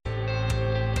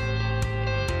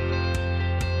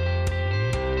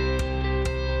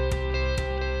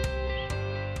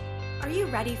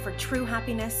ready for true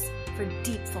happiness, for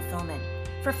deep fulfillment,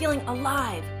 for feeling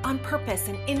alive, on purpose,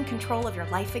 and in control of your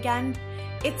life again?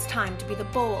 It's time to be the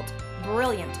bold,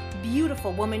 brilliant,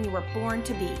 beautiful woman you were born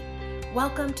to be.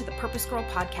 Welcome to the Purpose Girl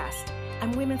Podcast.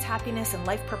 I'm women's happiness and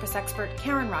life purpose expert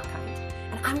Karen Rockkind,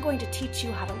 and I'm going to teach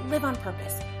you how to live on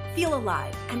purpose, feel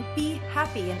alive, and be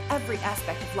happy in every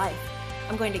aspect of life.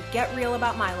 I'm going to get real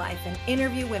about my life and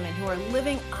interview women who are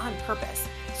living on purpose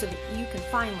so that you can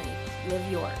finally live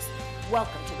yours.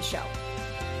 Welcome to the show.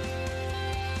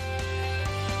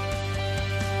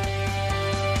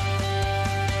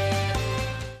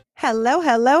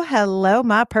 Hello,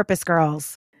 my Purpose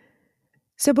Girls.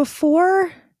 So before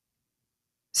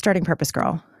starting Purpose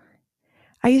Girl,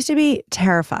 I used to be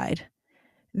terrified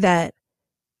that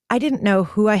I didn't know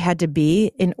who I had to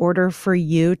be in order for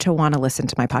you to want to listen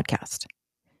to my podcast.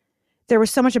 There was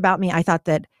so much about me I thought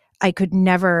that I could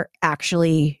never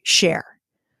actually share,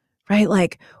 right?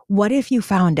 Like, what if you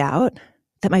found out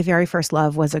that my very first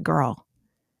love was a girl?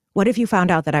 What if you found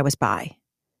out that I was bi?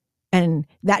 And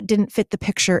that didn't fit the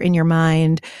picture in your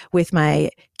mind with my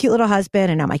cute little husband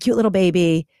and now my cute little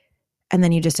baby. And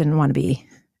then you just didn't want to be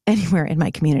anywhere in my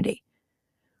community.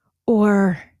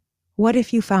 Or what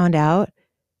if you found out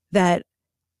that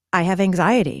I have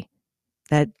anxiety,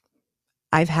 that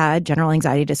I've had general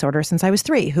anxiety disorder since I was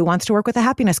 3. Who wants to work with a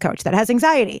happiness coach that has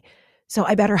anxiety? So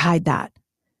I better hide that.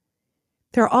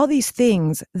 There are all these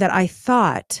things that I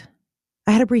thought,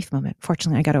 I had a brief moment.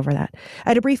 Fortunately, I got over that. I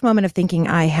had a brief moment of thinking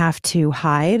I have to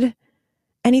hide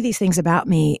any of these things about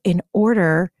me in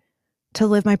order to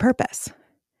live my purpose.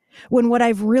 When what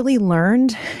I've really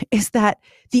learned is that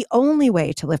the only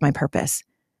way to live my purpose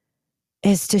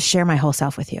is to share my whole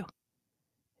self with you.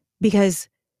 Because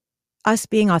us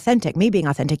being authentic, me being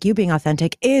authentic, you being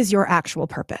authentic is your actual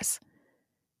purpose.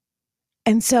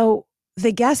 And so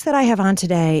the guest that I have on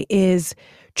today is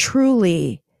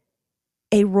truly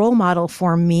a role model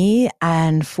for me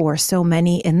and for so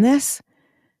many in this,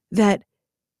 that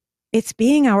it's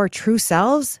being our true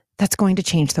selves that's going to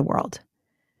change the world.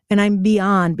 And I'm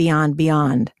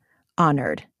beyond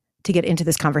honored to get into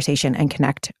this conversation and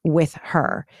connect with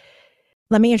her.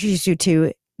 Let me introduce you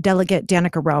to Delegate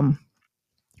Danica Roem.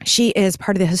 She is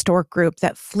part of the historic group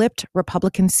that flipped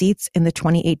Republican seats in the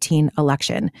 2018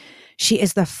 election. She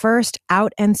is the first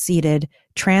out and seated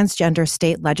transgender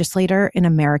state legislator in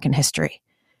American history.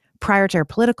 Prior to her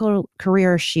political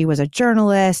career, she was a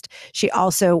journalist. She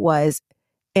also was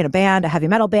in a band, a heavy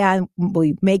metal band.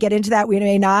 We may get into that, we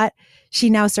may not. She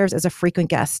now serves as a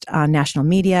frequent guest on national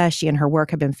media. She and her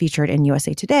work have been featured in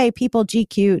USA Today, People,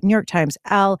 GQ, New York Times,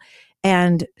 Elle,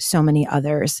 and so many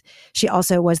others. She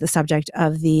also was the subject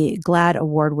of the GLAAD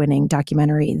award-winning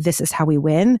documentary, This Is How We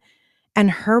Win. And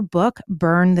her book,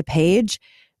 Burn the Page,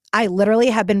 I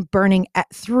literally have been burning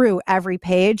through every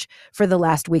page for the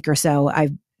last week or so.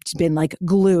 I've been like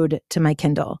glued to my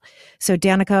Kindle. So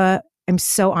Danica, I'm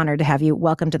so honored to have you.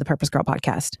 Welcome to the Purpose Girl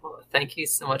Podcast. Well, thank you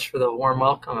so much for the warm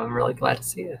welcome. I'm really glad to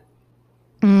see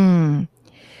you.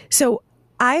 So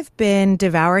I've been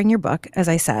devouring your book, as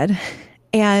I said,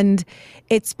 and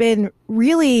it's been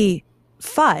really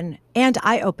fun and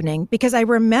eye-opening because I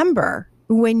remember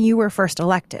when you were first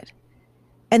elected.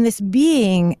 And this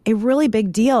being a really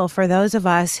big deal for those of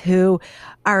us who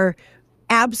are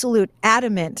absolute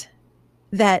adamant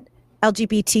that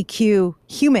LGBTQ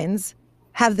humans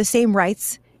have the same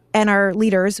rights and are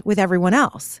leaders with everyone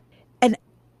else. And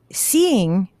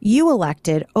seeing you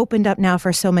elected opened up now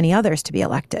for so many others to be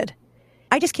elected.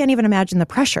 I just can't even imagine the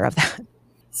pressure of that.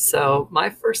 So my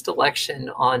first election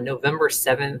on November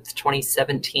 7th,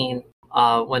 2017,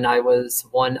 when I was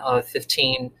one of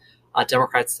 15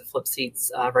 Democrats to flip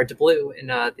seats red to blue in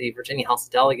the Virginia House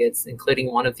of Delegates,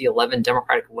 including one of the 11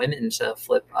 Democratic women to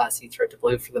flip seats red to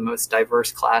blue for the most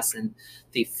diverse class in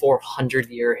the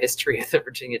 400-year history of the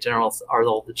Virginia Generals, or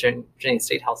the Virginia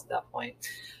State House at that point.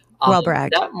 Well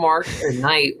bragged. That marked a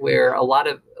night where a lot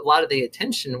of the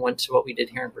attention went to what we did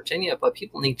here in Virginia, but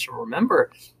people need to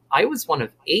remember I was one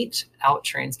of 8 out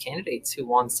trans candidates who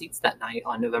won seats that night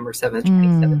on November 7th,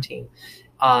 2017.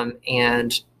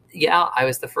 And yeah, I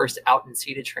was the first out and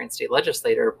seated trans state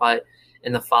legislator, but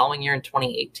in the following year in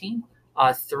 2018,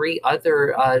 3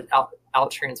 other out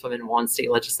trans women won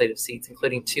state legislative seats,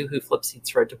 including 2 who flipped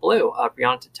seats red to blue.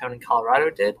 Breonna Tattone in Colorado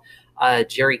did.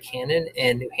 Jerry Cannon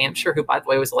in New Hampshire, who, by the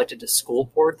way, was elected to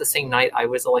school board the same night I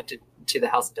was elected to the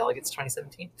House of Delegates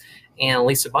 2017. And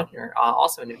Lisa Buckner,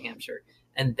 also in New Hampshire.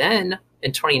 And then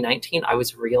in 2019, I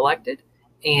was reelected.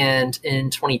 And in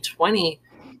 2020,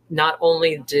 not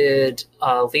only did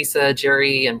Lisa,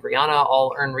 Jerry, and Breonna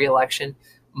all earn reelection,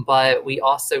 but we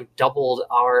also doubled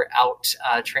our out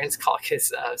trans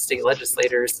caucus state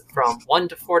legislators from 1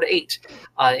 to 4 to 8,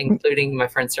 including my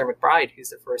friend Sarah McBride, who's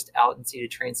the first out and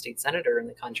seated trans state senator in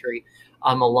the country,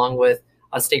 along with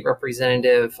State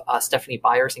Representative Stephanie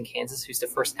Byers in Kansas, who's the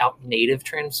first out native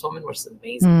trans woman, which is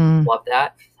amazing. Love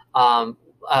that. And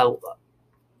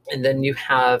then you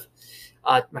have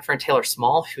my friend Taylor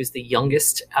Small, who's the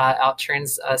youngest out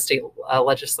trans state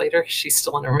legislator. She's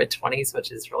still in her mid-20s,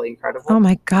 which is really incredible. Oh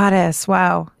my goddess.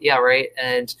 Wow. Yeah, right.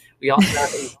 And we also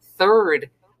have a third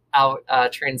out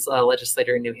trans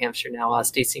legislator in New Hampshire now,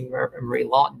 Stacey Marie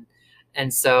Lawton.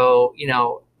 And so,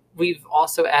 we've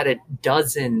also added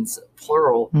dozens,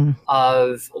 plural,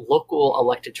 of local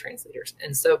elected trans leaders.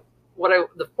 And so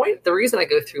the reason I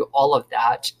go through all of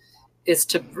that is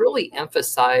to really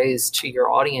emphasize to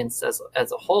your audience as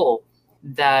a whole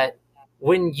that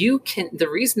the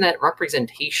reason that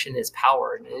representation is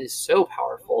power and it is so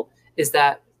powerful is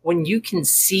that when you can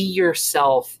see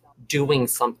yourself doing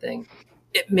something,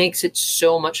 it makes it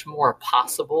so much more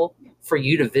possible for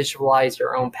you to visualize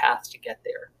your own path to get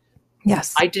there.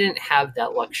 Yes. I didn't have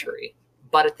that luxury,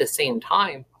 but at the same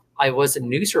time, I was a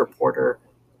news reporter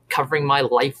covering my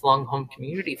lifelong home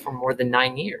community for more than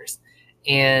 9 years.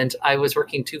 And I was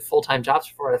working 2 full-time jobs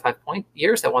for 5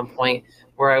 years at one point,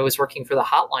 where I was working for the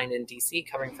Hotline in DC,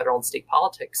 covering federal and state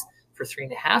politics for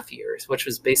 3.5 years, which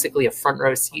was basically a front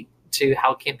row seat to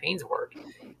how campaigns work.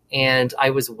 And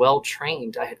I was well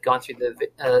trained. I had gone through the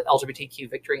LGBTQ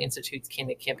Victory Institute's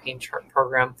candidate campaign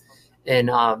program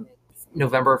in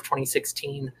November of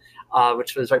 2016,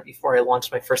 which was right before I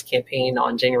launched my first campaign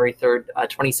on January 3rd,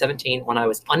 2017, when I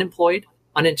was unemployed,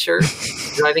 uninsured,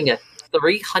 driving a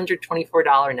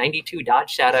 $324.92 Dodge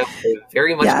Shadow,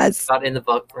 very much about in the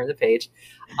book or in the page.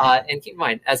 And keep in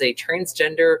mind, as a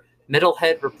transgender,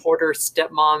 metalhead, reporter,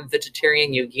 stepmom,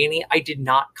 vegetarian, yogini, I did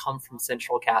not come from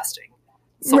central casting.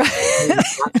 So I'm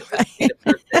not the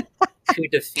person who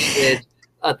defeated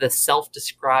the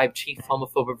self-described chief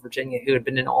homophobe of Virginia, who had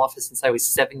been in office since I was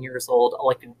 7 years old,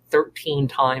 elected 13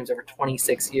 times over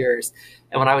 26 years.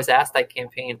 And when I was asked that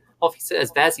campaign, well, if he's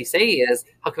as bad as you say he is,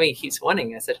 how come he keeps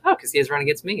winning? I said, because he hasn't run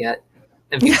against me yet.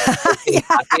 And people being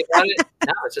happy about it?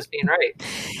 No, it's just being right.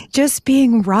 Just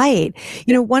being right.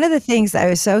 One of the things that I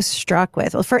was so struck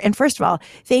with, first of all,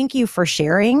 thank you for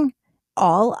sharing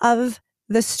all of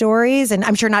the stories. And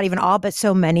I'm sure not even all, but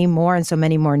so many more and so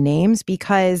many more names,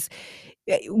 because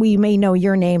we may know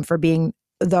your name for being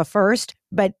the first,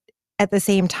 but at the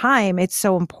same time, it's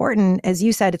so important. As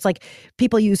you said, it's like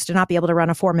people used to not be able to run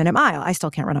a 4-minute mile. I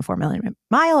still can't run a 4-minute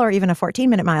mile or even a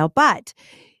 14-minute mile. But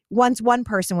once one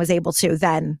person was able to,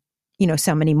 then,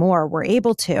 so many more were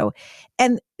able to.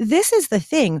 And this is the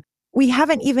thing. We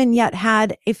haven't even yet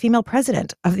had a female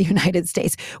president of the United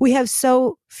States. We have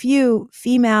so few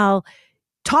female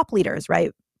top leaders,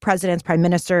 right? Presidents, prime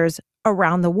ministers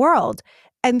around the world.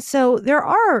 And so there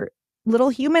are little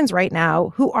humans right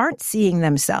now who aren't seeing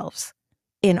themselves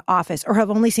in office or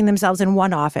have only seen themselves in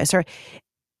one office,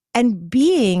 and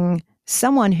being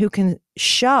someone who can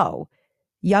show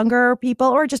younger people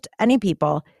or just any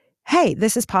people, hey,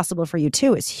 this is possible for you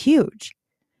too, is huge.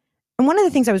 And one of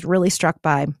the things I was really struck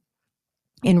by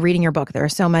in reading your book, there are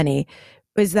so many,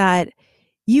 was that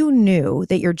you knew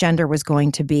that your gender was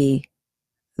going to be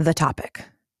the topic,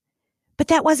 but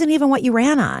that wasn't even what you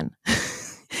ran on.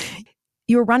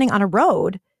 You were running on a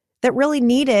road that really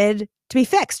needed to be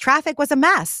fixed. Traffic was a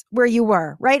mess where you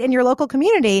were, right, in your local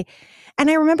community. And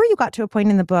I remember you got to a point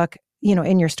in the book,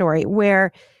 in your story,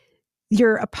 where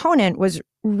your opponent was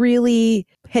really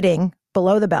hitting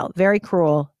below the belt, very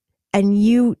cruel. And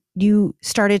you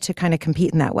started to kind of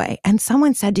compete in that way. And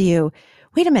someone said to you,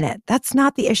 wait a minute, that's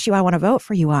not the issue I want to vote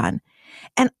for you on.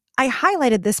 And I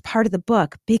highlighted this part of the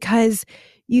book because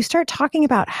you start talking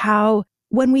about how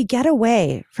when we get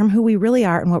away from who we really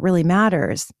are and what really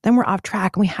matters, then we're off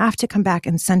track and we have to come back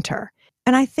and center.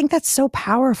 And I think that's so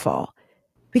powerful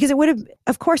because it would have,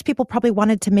 of course, people probably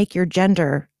wanted to make your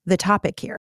gender the topic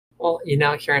here. Well,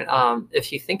 Karen,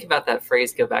 if you think about that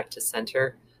phrase, go back to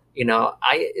center,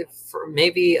 I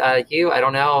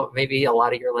don't know, maybe a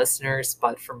lot of your listeners,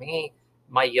 but for me,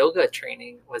 my yoga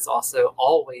training was also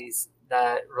always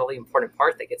that really important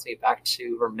part that gets me back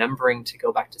to remembering to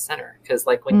go back to center. Because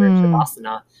like when you're in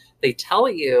Shavasana, they tell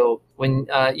you when,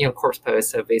 corpse pose.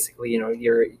 So basically,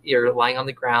 you're lying on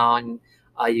the ground,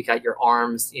 you got your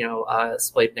arms,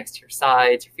 splayed next to your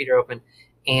sides, your feet are open.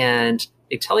 And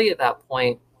they tell you at that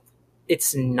point,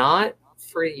 it's not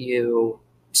for you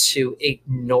to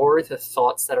ignore the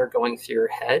thoughts that are going through your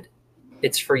head.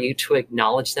 It's for you to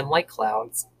acknowledge them like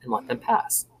clouds and let them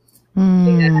pass.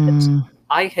 And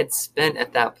I had spent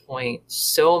at that point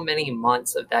so many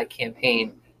months of that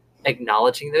campaign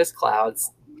acknowledging those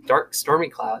clouds, dark, stormy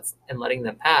clouds, and letting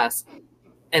them pass.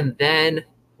 And then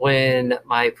when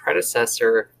my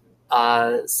predecessor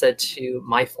said to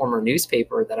my former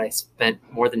newspaper that I spent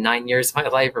more than 9 years of my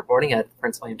life reporting at, the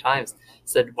Prince William Times,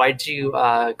 said, "Why did you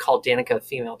call Danica a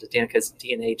female? Did Danica's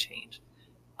DNA change?"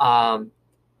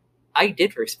 I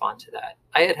did respond to that.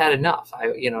 I had enough.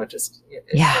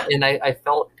 And I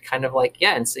felt kind of like,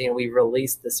 yeah. And so, we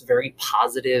released this very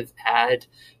positive ad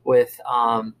with,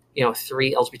 3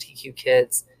 LGBTQ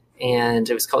kids, and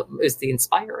it was the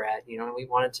Inspire ad, and we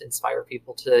wanted to inspire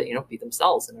people to, be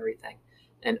themselves and everything.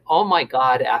 And oh my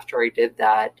God, after I did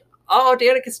that, oh,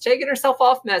 Danica's taking herself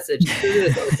off message.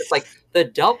 It's like the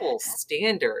double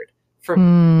standard for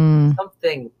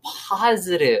something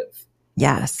positive,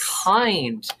 yes,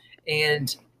 kind,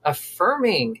 and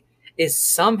affirming is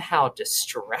somehow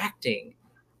distracting.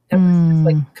 It's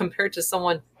like compared to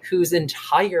someone whose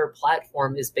entire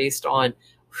platform is based on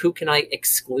who can I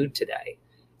exclude today.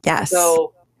 Yes.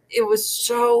 So it was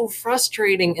so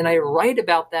frustrating. And I write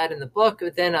about that in the book.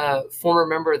 But then a former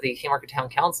member of the Haymarket Town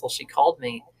Council, she called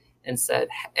me and said,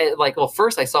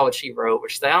 first I saw what she wrote,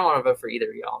 which said, "I don't want to vote for either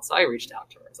of y'all." So I reached out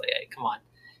to her. I was like, "Hey, come on."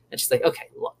 And she's like, "Okay,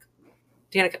 look,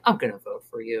 Danica, I'm going to vote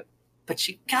for you. But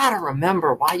you got to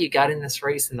remember why you got in this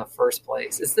race in the first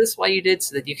place. Is this why you did,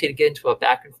 so that you could get into a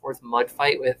back and forth mud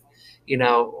fight with,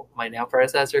 my now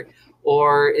predecessor?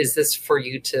 Or is this for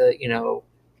you to,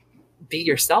 be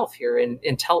yourself here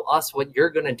and tell us what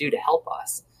you're going to do to help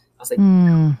us?" I was like,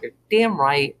 "You're damn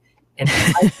right." And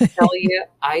I tell you,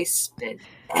 I spent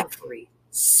every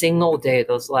single day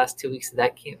those last 2 weeks of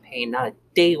that campaign, not a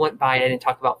day went by and I didn't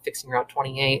talk about fixing Route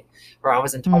 28, or I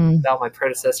wasn't talking about my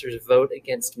predecessor's vote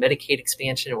against Medicaid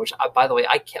expansion, which, by the way,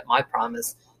 I kept my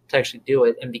promise to actually do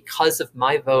it. And because of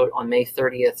my vote on May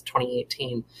 30th,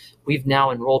 2018, we've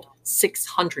now enrolled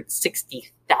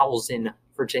 660,000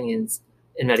 Virginians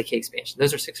in Medicaid expansion.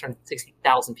 Those are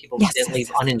 660,000 people who didn't leave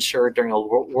uninsured during a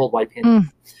worldwide pandemic.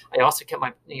 I also kept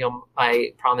my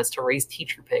promise to raise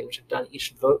teacher pay, which I've done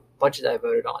each budget I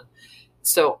voted on.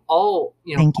 So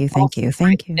thank you.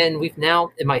 And we've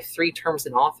now, in my 3 terms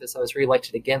in office, I was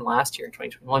reelected again last year in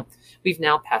 2021. We've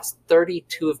now passed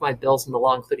 32 of my bills into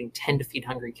law, including 10 to feed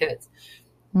hungry kids.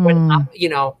 When I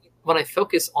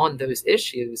focus on those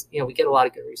issues, we get a lot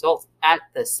of good results. At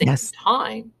the same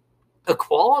time,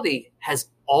 equality has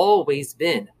always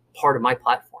been part of my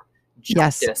platform.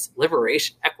 Justice,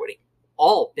 liberation, equity,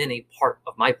 all been a part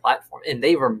of my platform, and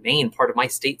they remain part of my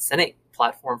state Senate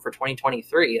platform for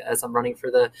 2023 as I'm running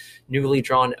for the newly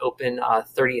drawn open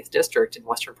 30th district in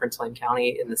Western Prince William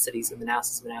County in the cities of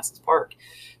Manassas Park.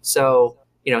 So,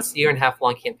 it's a 1.5 year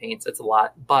long campaign, so it's a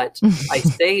lot. But I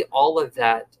say all of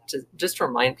that to just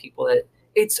remind people that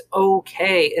it's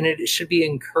okay and it should be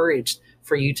encouraged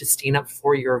for you to stand up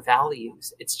for your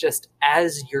values. It's just,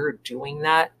 as you're doing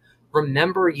that,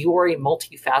 remember you are a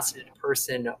multifaceted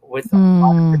person with a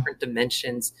lot of different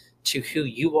dimensions to who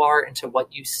you are and to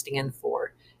what you stand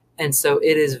for. And so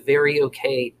it is very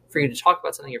okay for you to talk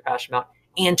about something you're passionate about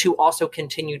and to also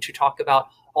continue to talk about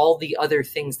all the other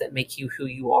things that make you who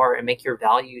you are and make your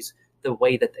values the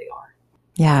way that they are.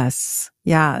 Yes.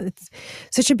 Yeah. It's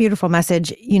such a beautiful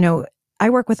message. I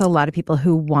work with a lot of people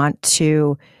who want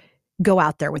to go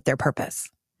out there with their purpose,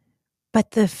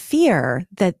 but the fear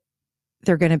that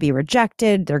they're going to be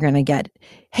rejected, they're going to get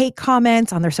hate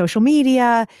comments on their social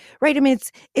media, right? I mean,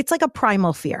 it's like a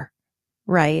primal fear,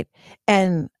 right?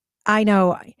 And I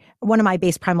know one of my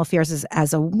base primal fears is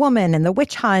as a woman and the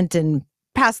witch hunt and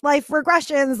past life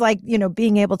regressions,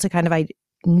 being able to kind of, I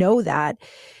know that.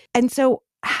 And so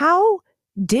how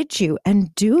did you,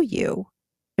 and do you,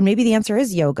 and maybe the answer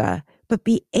is yoga, but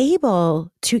be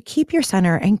able to keep your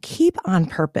center and keep on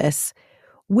purpose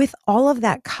with all of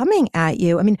that coming at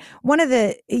you? I mean, one of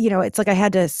the, it's like I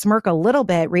had to smirk a little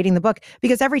bit reading the book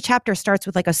because every chapter starts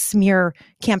with like a smear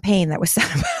campaign that was said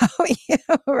about you,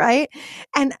 right?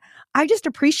 And I just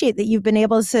appreciate that you've been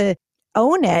able to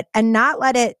own it and not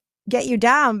let it get you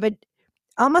down, but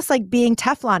almost like being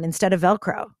Teflon instead of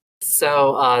Velcro.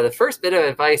 So the first bit of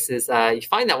advice is you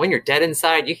find that when you're dead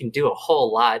inside, you can do a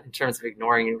whole lot in terms of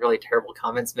ignoring really terrible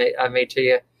comments made to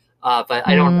you. But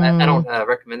I don't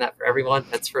recommend that for everyone.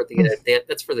 That's for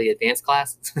the advanced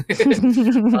class.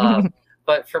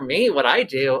 But for me, what I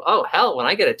do, when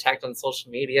I get attacked on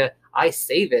social media, I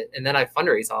save it and then I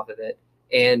fundraise off of it.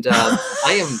 And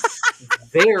I am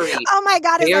very, oh my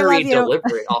God, very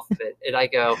deliberate off of it. And I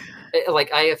go,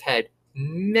 I have had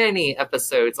many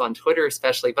episodes on Twitter,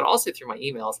 especially, but also through my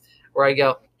emails, where I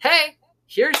go, "Hey,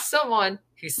 here's someone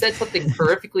who said something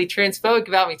horrifically transphobic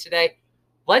about me today.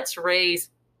 let's raise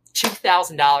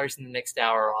 $2,000 in the next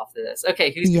hour off of this.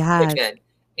 Okay, who's going to pitch in?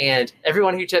 And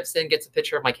everyone who chips in gets a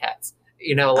picture of my cats.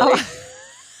 I'll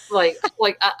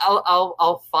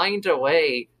find a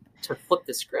way to flip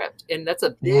the script. And that's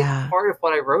a big part of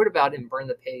what I wrote about in Burn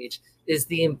the Page, is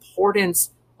the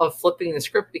importance of flipping the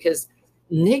script, because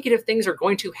negative things are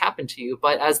going to happen to you.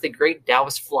 But as the great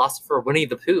Taoist philosopher Winnie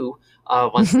the Pooh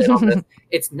once said on this,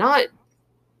 it's not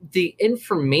the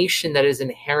information that is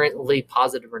inherently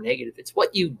positive or negative. It's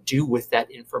what you do with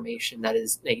that information that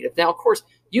is negative. Now, of course,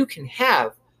 you can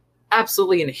have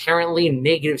absolutely inherently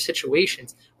negative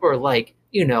situations where,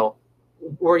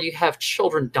 where you have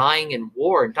children dying in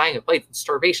war and dying of plague and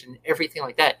starvation and everything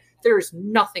like that. There is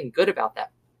nothing good about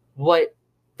that. What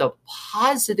the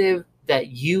positive that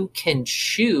you can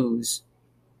choose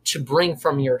to bring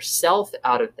from yourself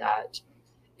out of that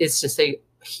is to say,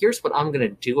 here's what I'm going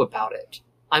to do about it.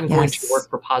 I'm going to work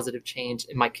for positive change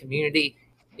in my community.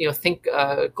 Think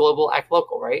global, act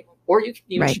local, right? Or you can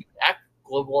even act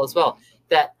global as well.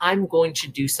 That I'm going to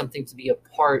do something to be a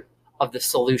part of the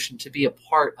solution, to be a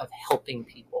part of helping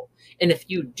people. And if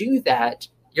you do that,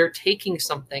 you're taking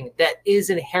something that is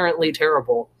inherently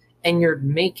terrible and you're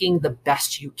making the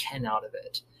best you can out of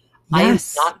it.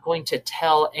 Yes. I'm not going to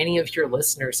tell any of your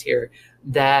listeners here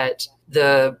that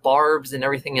the barbs and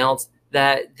everything else,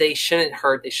 that they shouldn't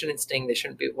hurt, they shouldn't sting, they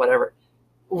shouldn't be whatever.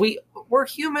 We're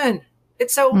human.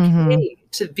 It's okay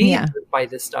to be hurt by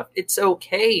this stuff. It's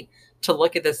okay to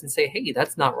look at this and say, hey,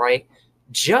 that's not right.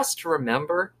 Just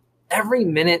remember, every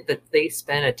minute that they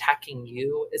spend attacking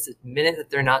you is a minute that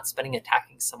they're not spending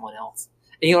attacking someone else.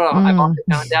 And you know what I've also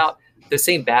found out? The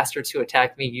same bastards who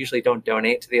attack me usually don't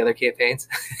donate to the other campaigns.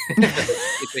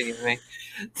 Between you and me.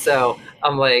 So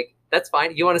I'm like, that's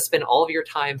fine. You want to spend all of your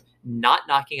time not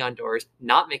knocking on doors,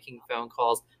 not making phone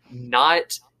calls,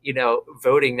 not,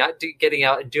 voting, not getting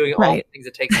out and doing all the things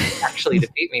it takes to actually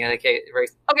defeat me in a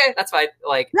race. Okay, that's fine.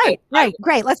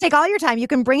 Great. Let's take all your time. You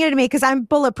can bring it to me because I'm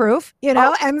bulletproof,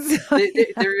 and so...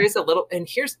 there is a little, and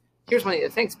here's one of the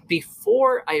things.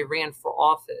 Before I ran for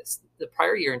office, the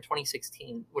prior year in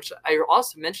 2016, which I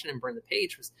also mentioned in Burn the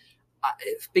Page, was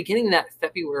beginning that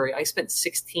February, I spent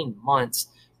 16 months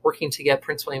working to get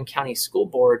Prince William County School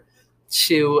Board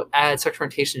to add sexual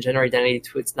orientation and gender identity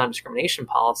to its non-discrimination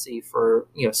policy for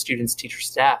students, teachers,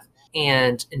 staff.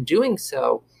 And in doing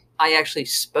so, I actually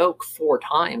spoke 4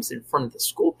 times in front of the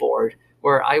school board,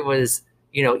 where I was,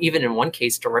 even in one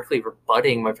case, directly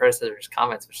rebutting my predecessor's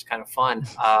comments, which is kind of fun.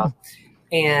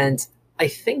 And I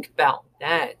think about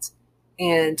that.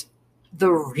 And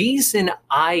the reason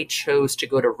I chose to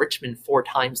go to Richmond 4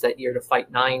 times that year to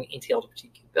fight 9 anti-LGBTQ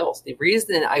bills, the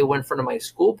reason I went in front of my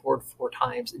school board 4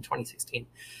 times in 2016,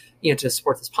 to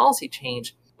support this policy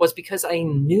change, was because I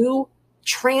knew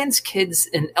trans kids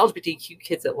and LGBTQ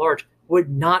kids at large would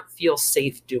not feel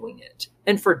safe doing it.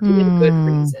 And for doing good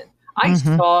reason. I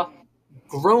saw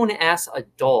grown-ass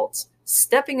adults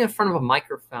stepping in front of a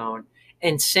microphone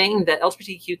and saying that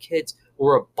LGBTQ kids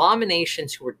were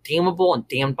abominations who were damnable and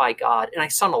damned by God. And I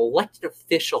saw an elected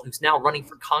official who's now running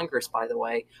for Congress, by the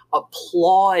way,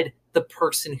 applaud the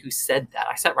person who said that.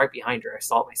 I sat right behind her. I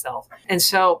saw it myself. And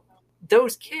so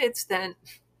those kids then,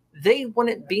 they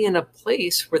wouldn't be in a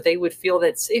place where they would feel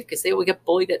that safe, because they would get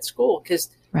bullied at school, because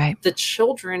the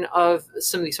children of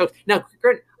some of these folks. Now,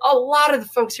 a lot of the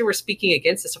folks who were speaking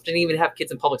against this stuff didn't even have kids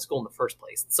in public school in the first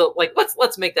place. So,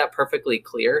 let's make that perfectly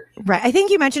clear. Right. I think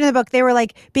you mentioned in the book they were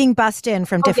being bussed in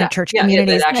from different church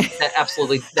communities. Yeah, that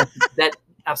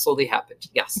absolutely happened.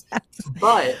 Yes,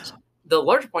 but the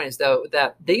larger point is, though,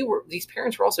 that these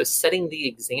parents were also setting the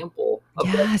example of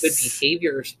what good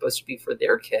behavior is supposed to be for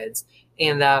their kids,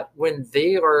 and that when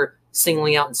they are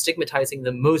singling out and stigmatizing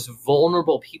the most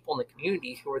vulnerable people in the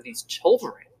community, who are these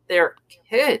children, they're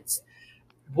kids.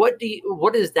 What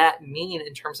does that mean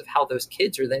in terms of how those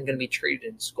kids are then going to be treated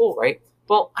in school, right?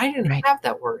 Well, I didn't have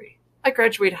that worry. I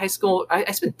graduated high school.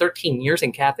 I spent 13 years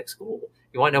in Catholic school.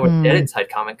 You want to know where the dead inside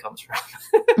comment comes from?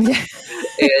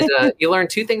 And you learn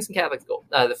 2 things in Catholic school.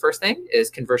 The first thing is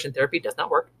conversion therapy does not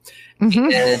work. And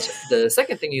the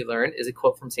second thing you learn is a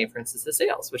quote from St. Francis de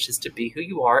Sales, which is to be who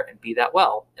you are and be that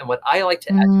well. And what I like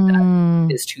to add to that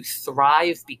is to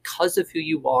thrive because of who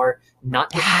you are, not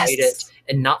to fight it,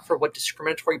 and not for what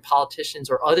discriminatory politicians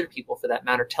or other people, for that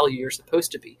matter, tell you you're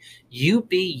supposed to be. You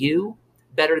be you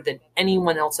better than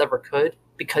anyone else ever could,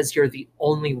 because you're the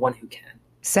only one who can.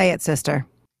 Say it, sister.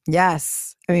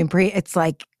 Yes. I mean, it's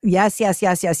like, yes.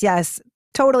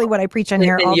 Totally what I preach on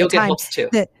here all the time. Helps too.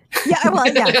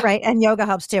 Right. And yoga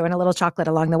helps too. And a little chocolate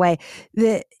along the way.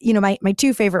 My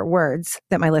 2 favorite words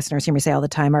that my listeners hear me say all the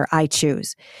time are I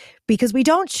choose, because we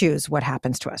don't choose what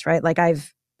happens to us, right?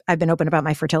 I've I've been open about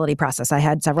my fertility process. I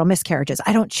had several miscarriages.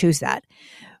 I don't choose that.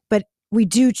 But we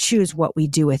do choose what we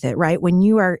do with it, right? When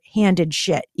you are handed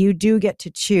shit, you do get to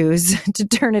choose to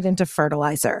turn it into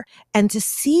fertilizer. And to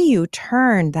see you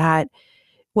turn that,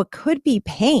 what could be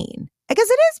pain, because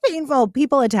it is painful,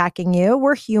 people attacking you.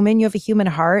 We're human. You have a human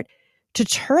heart. To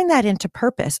turn that into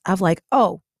purpose of like,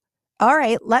 oh, all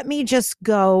right, let me just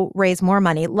go raise more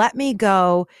money. Let me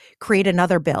go create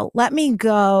another bill. Let me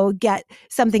go get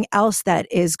something else that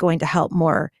is going to help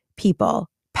more people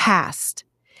passed.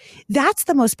 That's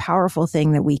the most powerful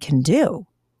thing that we can do.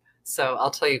 So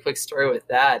I'll tell you a quick story with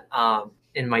that.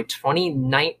 In my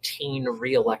 2019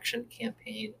 re-election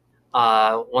campaign,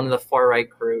 one of the far-right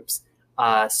groups,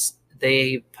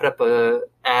 they put up a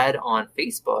ad on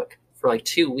Facebook for like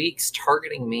 2 weeks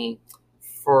targeting me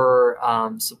for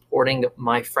supporting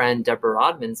my friend Deborah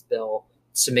Rodman's bill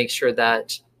to make sure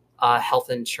that health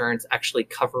insurance actually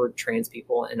covered trans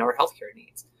people and our healthcare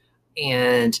needs.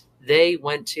 And they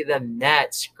went to the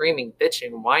net screaming,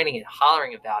 bitching, whining, and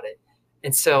hollering about it.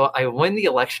 And so I won the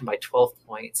election by 12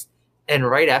 points. And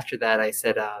right after that, I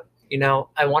said, I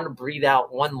want to breathe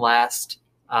out one last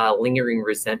lingering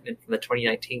resentment from the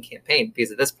 2019 campaign,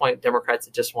 because at this point, Democrats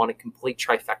had just won a complete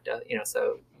trifecta.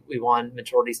 So we won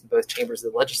majorities in both chambers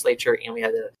of the legislature, and we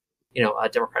had a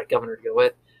Democratic governor to go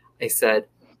with. I said,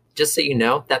 just so you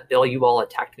know, that bill you all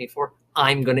attacked me for,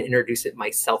 I'm going to introduce it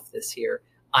myself this year.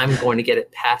 I'm going to get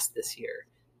it passed this year.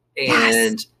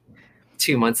 And yes.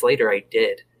 2 months later, I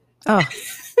did. Oh,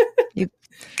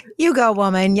 you go,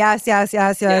 woman. Yes.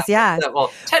 Yeah.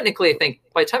 Well, technically, I think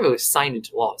by the time it was signed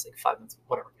into law, it was like 5 months,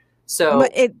 whatever. So,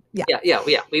 but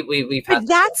we've had.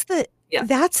 That's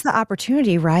the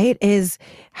opportunity, right? Is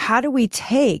how do we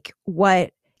take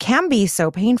what can be so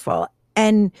painful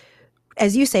and,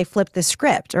 as you say, flip the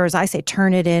script, or as I say,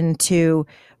 turn it into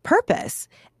purpose.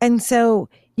 And so,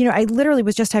 I literally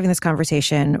was just having this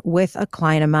conversation with a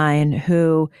client of mine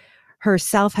who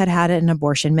herself had an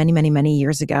abortion many, many, many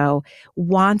years ago,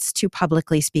 wants to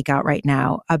publicly speak out right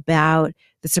now about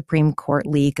the Supreme Court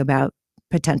leak about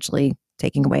potentially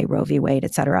taking away Roe v. Wade,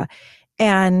 et cetera.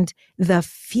 And the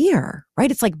fear, right?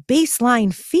 It's like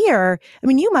baseline fear. I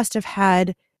mean, you must have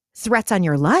had threats on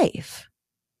your life,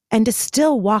 and to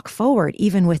still walk forward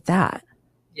even with that.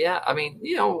 Yeah, I mean,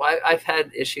 I've had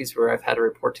issues where I've had to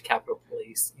report to Capitol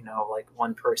Police. Like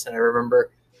one person I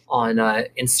remember on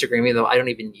Instagram, even though I don't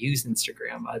even use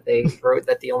Instagram, they wrote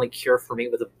that the only cure for me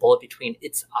was a bullet between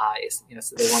its eyes.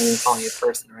 So they wanted to call me a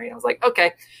person, right? I was like,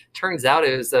 okay. Turns out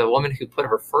it was a woman who put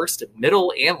her first,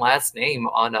 middle, and last name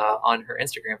on her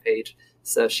Instagram page.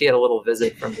 So she had a little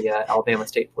visit from the Alabama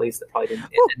State Police that probably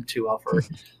didn't end too well for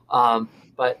her.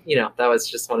 But, that was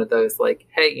just one of those like,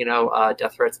 hey,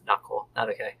 death threats, not cool, not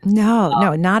okay.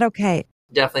 No, not okay.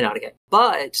 Definitely not okay.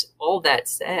 But all that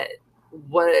said,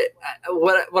 what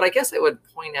I guess I would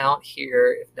point out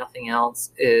here, if nothing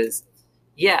else, is,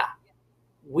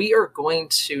 we are going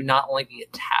to not only be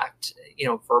attacked,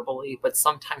 verbally, but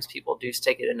sometimes people do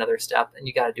take it another step, and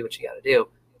you got to do what you got to do.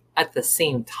 At the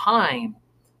same time,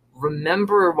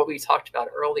 remember what we talked about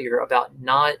earlier about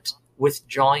not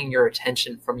withdrawing your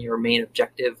attention from your main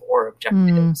objective or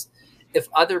objectives. If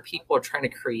other people are trying to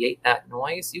create that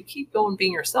noise, you keep going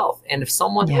being yourself. And if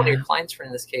someone, one of your clients,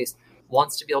 in this case,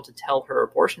 wants to be able to tell her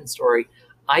abortion story,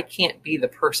 I can't be the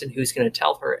person who's going to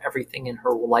tell her everything in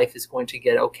her life is going to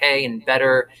get okay and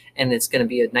better, and it's going to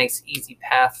be a nice, easy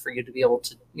path for you to be able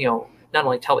to, not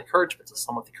only tell the courage, but to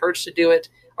someone with the courage to do it,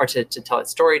 or to tell that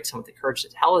story, to someone with the courage to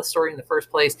tell the story in the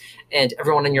first place. And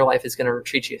everyone in your life is going to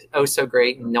treat you oh so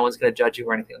great, and no one's going to judge you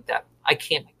or anything like that. I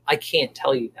can't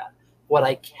tell you that. What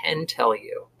I can tell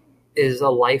you is a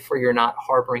life where you're not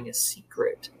harboring a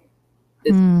secret.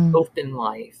 It's an open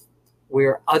life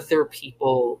where other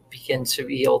people begin to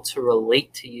be able to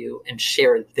relate to you and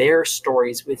share their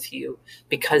stories with you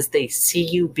because they see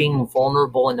you being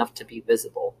vulnerable enough to be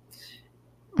visible.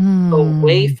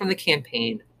 Away from the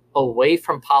campaign, away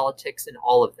from politics and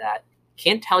all of that.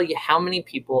 Can't tell you how many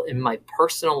people in my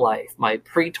personal life, my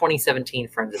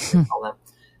pre-2017 friends, as I call them,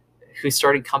 who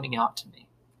started coming out to me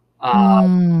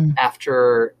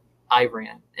after I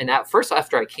ran. And at first,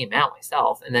 after I came out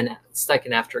myself, and then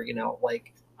second after,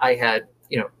 I had,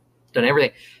 done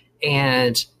everything.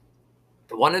 And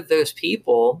one of those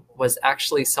people was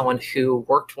actually someone who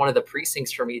worked one of the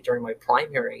precincts for me during my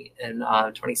primary in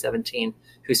 2017,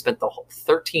 who spent the whole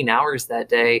 13 hours that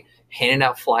day handing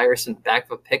out flyers in the back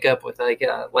of a pickup with like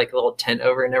a little tent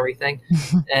over and everything.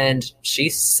 And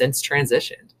she's since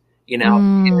transitioned,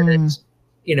 and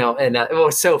it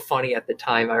was so funny at the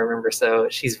time. I remember, so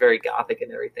she's very gothic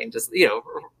and everything, just,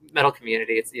 metal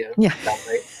community. It's,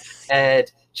 right.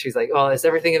 And she's like, "Oh, is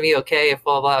everything gonna be okay?" If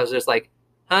blah, blah, blah. I was just like,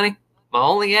 "Honey, my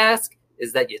only ask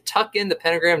is that you tuck in the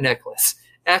pentagram necklace.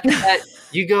 After that,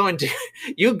 you go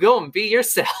and be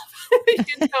yourself. You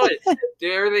know it.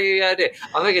 Do everything you gotta do.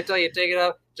 I'm not gonna tell you to take it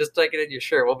off. Just tuck it in your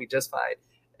shirt. We'll be just fine."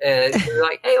 And you're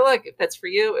like, "Hey, look, if that's for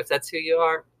you, if that's who you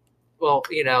are, well,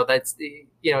 that's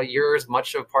you're as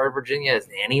much a part of Virginia as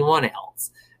anyone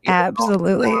else."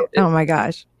 Absolutely. Oh my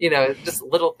gosh. Just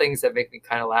little things that make me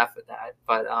kind of laugh at that.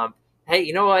 But hey,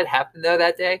 you know what happened though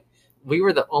that day? We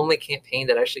were the only campaign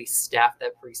that actually staffed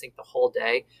that precinct the whole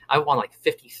day. I won like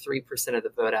 53% of the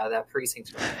vote out of that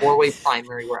precinct. A 4-way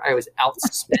primary where I was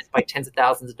outspent by tens of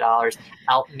thousands of dollars,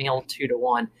 outmailed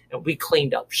 2-1, and we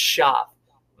cleaned up shop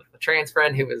with a trans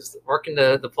friend who was working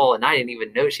the poll, and I didn't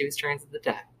even know she was trans at the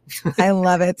time. I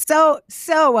love it. So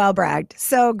well bragged.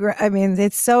 So great. I mean,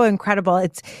 it's so incredible.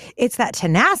 It's that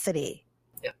tenacity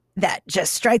that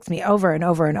just strikes me over and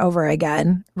over and over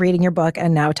again, reading your book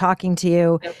and now talking to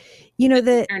you. Yep.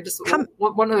 Aaron,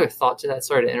 one other thought to that.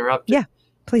 Sorry to interrupt. Yeah,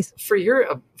 please.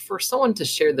 For someone to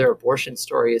share their abortion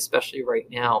story, especially right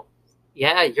now,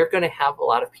 you're going to have a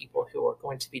lot of people who are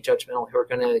going to be judgmental, who are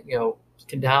going to,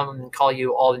 condemn and call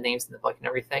you all the names in the book and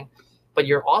everything. But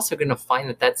you're also going to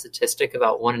find that statistic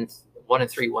about one in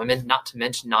 3 women, not to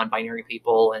mention non-binary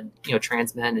people and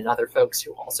trans men and other folks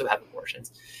who also have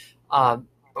abortions.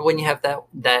 When you have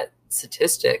that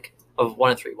statistic of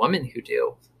 1 in 3 women who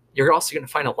do, you're also going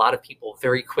to find a lot of people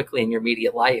very quickly in your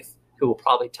immediate life who will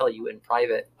probably tell you in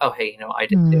private, "Oh, hey, I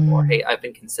didn't do it," or "Hey, I've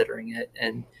been considering it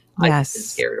and I've been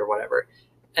scared," or whatever.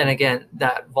 And again,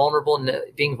 that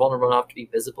being vulnerable enough to be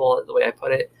visible, the way I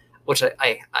put it, which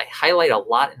I highlight a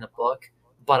lot in the book,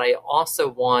 but I also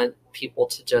want people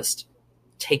to just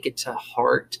take it to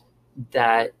heart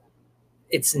that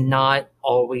it's not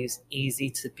always easy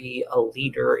to be a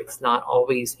leader. It's not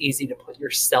always easy to put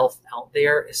yourself out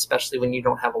there, especially when you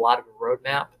don't have a lot of a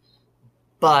roadmap.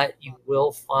 But you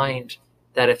will find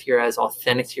that if you're as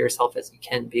authentic to yourself as you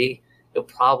can be, you'll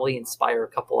probably inspire a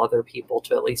couple other people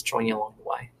to at least join you along the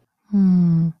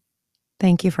way.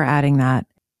 Thank you for adding that.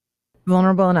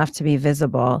 Vulnerable enough to be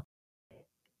visible.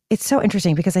 It's so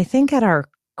interesting because I think at our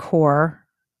core,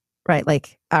 right,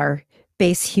 like our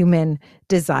base human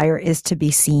desire is to be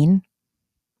seen.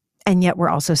 And yet we're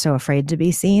also so afraid to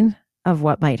be seen of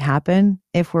what might happen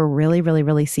if we're really, really,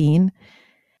 really seen.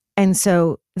 And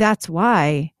so that's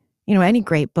why, any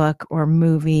great book or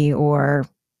movie or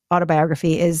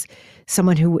autobiography is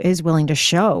someone who is willing to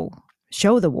show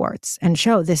the warts and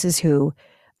show this is who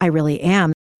I really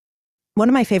am. One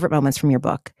of my favorite moments from your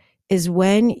book is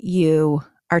when you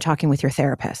are talking with your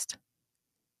therapist.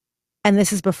 And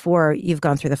this is before you've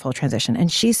gone through the full transition.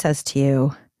 And she says to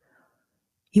you,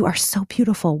 "You are so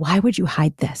beautiful. Why would you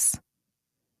hide this?"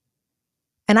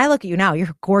 And I look at you now,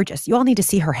 you're gorgeous. You all need to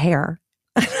see her hair.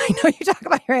 I know you talk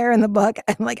about your hair in the book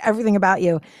and like everything about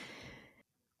you.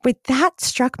 But that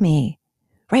struck me,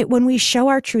 right? When we show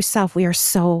our true self, we are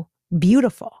so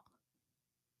beautiful.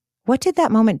 What did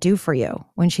that moment do for you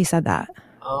when she said that?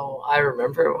 Oh, I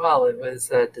remember it well. It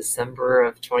was December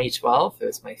of 2012. It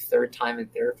was my 3rd time in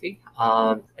therapy.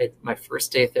 My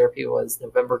first day of therapy was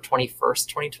November 21st,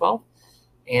 2012.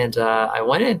 And I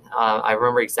went in. I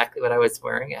remember exactly what I was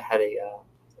wearing. I had a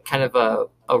kind of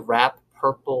a wrap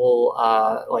purple,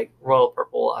 like royal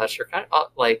purple shirt,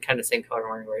 kind of same color I'm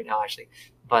wearing right now, actually.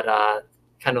 But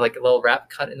kind of like a little wrap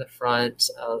cut in the front,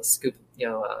 scoop,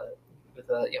 with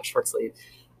a short sleeve,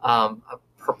 a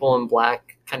purple and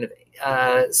black kind of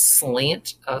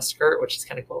slant skirt, which is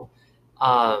kind of cool.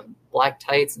 Black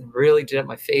tights, and really did up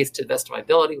my face to the best of my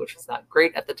ability, which was not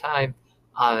great at the time,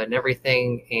 and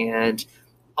everything. And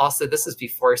also, this is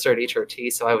before I started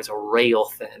HRT, so I was rail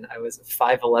thin. I was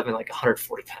 5'11", like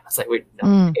 140 pounds. Like, wait,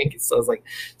 no, so I was like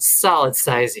solid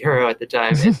size 0 at the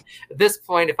time. And at this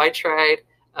point, if I tried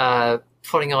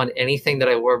putting on anything that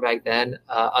I wore back then,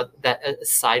 that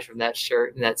aside from that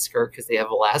shirt and that skirt, because they have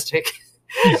elastic,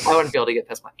 I wouldn't be able to get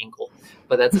past my ankle.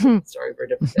 But that's a different story for a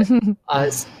different day.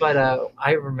 But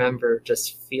I remember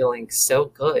just feeling so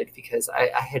good because I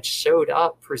had showed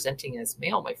up presenting as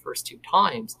male my first 2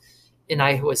 times. And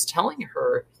I was telling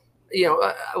her,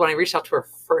 when I reached out to her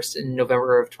first in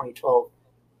November of 2012,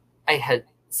 I had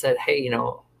said, "Hey,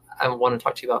 I want to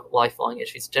talk to you about lifelong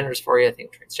issues, gender dysphoria, I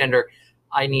think transgender.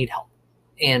 I need help."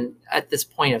 And at this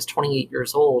point, I was 28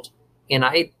 years old. And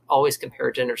I always compare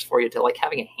gender dysphoria to like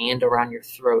having a hand around your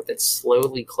throat that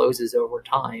slowly closes over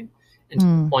time into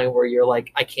the point where you're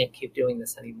like, I can't keep doing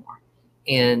this anymore.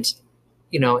 And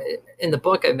in the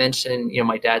book, I mentioned,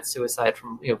 my dad's suicide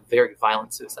from, very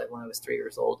violent suicide when I was 3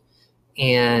 years old.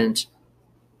 And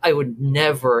I would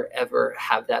never, ever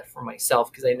have that for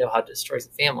myself because I know how it destroys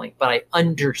a family. But I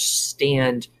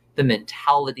understand the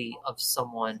mentality of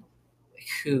someone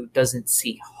who doesn't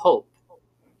see hope.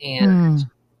 And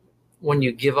when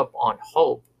you give up on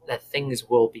hope that things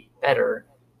will be better,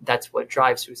 that's what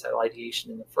drives suicidal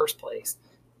ideation in the first place.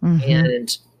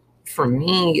 And for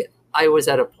me, I was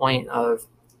at a point of,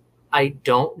 I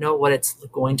don't know what it's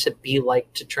going to be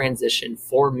like to transition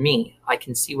for me. I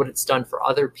can see what it's done for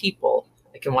other people.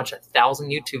 I can watch 1,000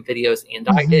 YouTube videos, and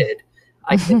I did.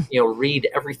 I can, read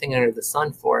everything under the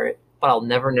sun for it, but I'll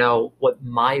never know what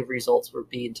my results would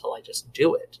be until I just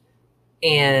do it.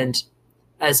 And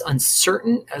as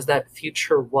uncertain as that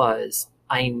future was,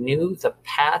 I knew the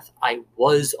path I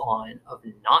was on of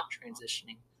not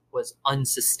transitioning was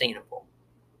unsustainable.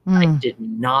 I did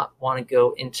not want to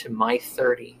go into my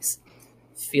 30s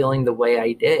feeling the way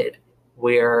I did,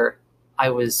 where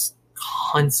I was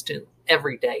constant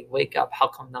every day, wake up, how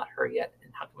come I'm not her yet?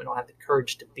 And how come I don't have the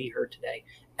courage to be her today?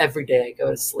 Every day I go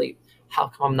to sleep, how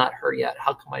come I'm not her yet?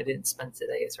 How come I didn't spend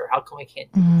today as her? How come I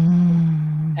can't do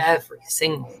this? Every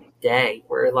single day,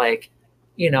 where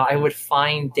I would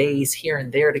find days here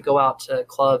and there to go out to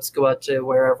clubs, go out to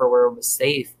where it was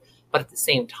safe. But at the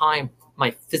same time,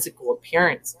 my physical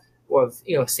appearance of,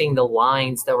 seeing the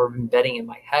lines that were embedding in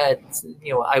my head,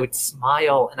 I would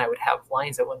smile and I would have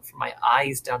lines that went from my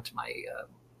eyes down to my,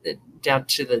 down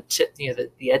to the tip,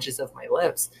 the edges of my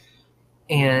lips.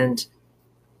 And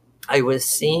I was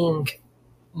seeing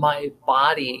my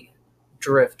body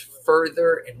drift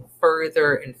further and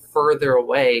further and further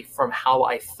away from how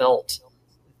I felt,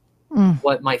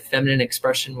 what my feminine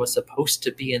expression was supposed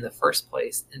to be in the first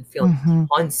place, and feeling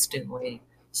constantly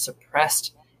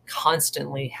suppressed,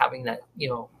 constantly having that,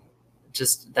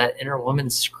 just that inner woman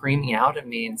screaming out at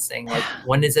me and saying, like,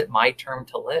 when is it my turn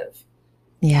to live?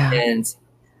 Yeah. And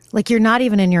like, you're not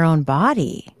even in your own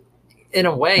body. In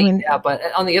a way, yeah. But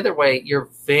on the other way, you're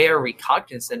very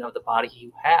cognizant of the body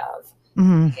you have.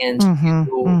 And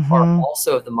you are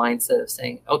also of the mindset of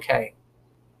saying, okay,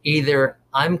 either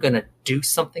I'm going to do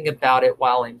something about it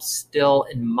while I'm still,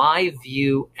 in my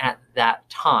view, at that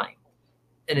time.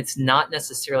 And it's not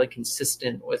necessarily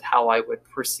consistent with how I would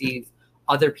perceive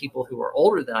other people who are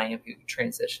older than I am who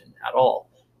transition at all.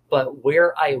 But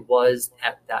where I was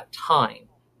at that time,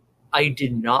 I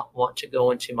did not want to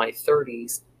go into my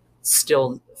 30s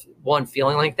still, one,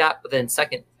 feeling like that, but then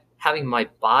second, having my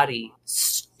body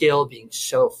still being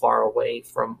so far away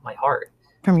from my heart.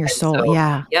 From your soul, so,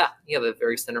 yeah. Yeah, the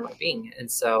very center of my being. And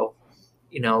so,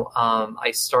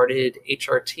 I started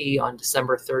HRT on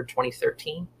December 3rd,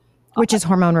 2013. Which is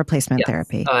hormone replacement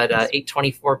therapy. At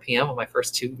 8:24 p.m. on my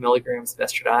first 2 milligrams of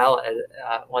estradiol.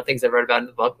 One of the things I wrote about in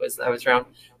the book was I was around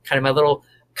kind of my little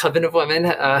coven of women.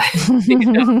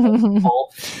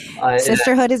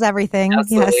 Sisterhood is everything.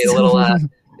 Absolutely. Yes. A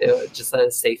little, just a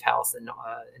safe house in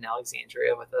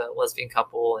Alexandria with a lesbian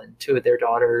couple and two of their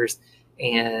daughters.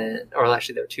 Or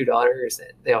actually there were two daughters,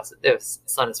 and they have a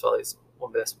son as well. He's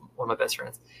one of my best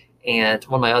friends. And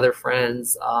one of my other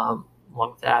friends, along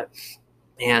with that,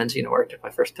 and, where I took my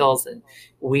first pills, and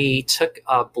we took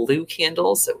blue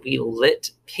candles. So we lit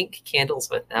pink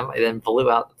candles with them. I then blew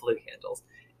out the blue candles.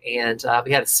 And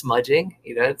we had a smudging,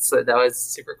 so that was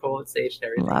super cool on stage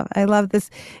and everything. I love this.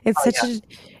 It's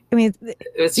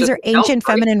these are ancient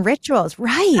feminine rituals,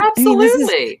 right?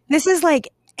 Absolutely. This is like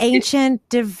ancient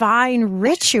divine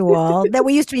ritual that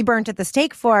we used to be burnt at the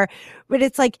stake for. But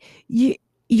it's like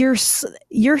your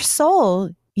soul,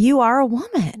 you are a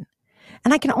woman.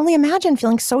 And I can only imagine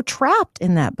feeling so trapped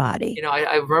in that body.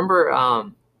 I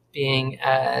remember being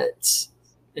at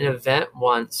an event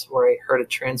once where I heard a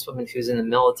trans woman who's in the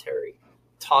military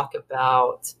talk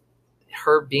about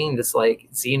her being this like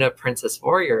Xena princess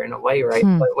warrior in a way, right?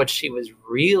 But what she was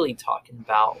really talking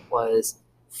about was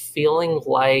feeling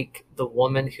like the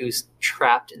woman who's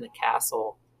trapped in the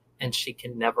castle and she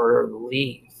can never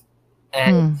leave,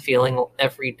 and feeling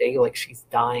every day like she's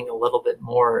dying a little bit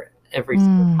more every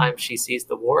single time she sees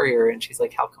the warrior. And she's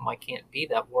like, how come I can't be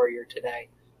that warrior today?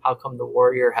 How come the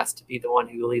warrior has to be the one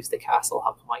who leaves the castle?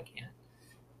 How come I can't?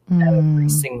 Every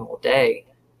single day.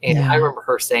 And I remember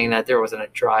her saying that there wasn't a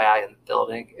dry eye in the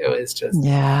building. It was just, oh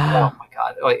my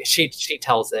God. Like, she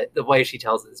tells it, the way she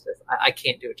tells it is just, I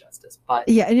can't do it justice. But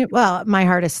well, my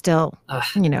heart is still,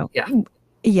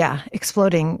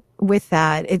 exploding with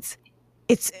that.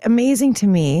 It's amazing to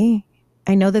me.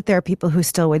 I know that there are people who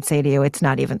still would say to you, that's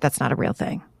not a real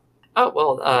thing. Oh,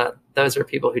 well, those are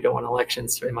people who don't want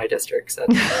elections in my district. So.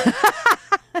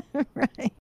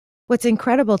 Right. What's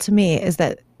incredible to me is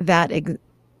that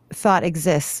thought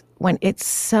exists when it's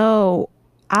so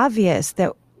obvious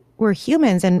that we're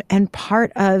humans, and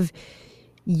part of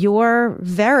your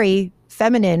very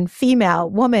feminine, female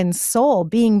woman's soul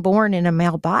being born in a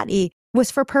male body was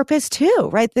for purpose too,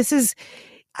 right?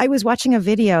 I was watching a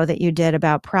video that you did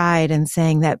about pride and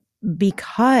saying that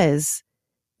because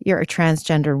you're a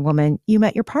transgender woman, you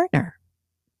met your partner.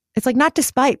 It's like not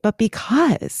despite, but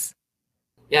because.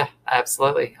 Yeah,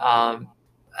 absolutely.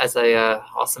 As I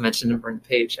also mentioned in the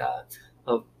page, a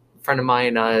friend of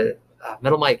mine,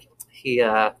 Middle Mike, he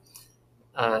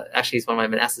actually he's one of my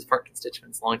Manassas Park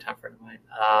constituents, a longtime friend of mine.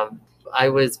 I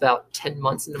was about 10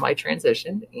 months into my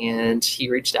transition, and he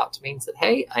reached out to me and said,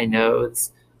 "Hey, I know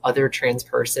this other trans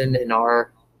person in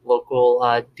our local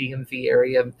DMV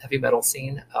area heavy metal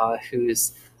scene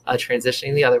who's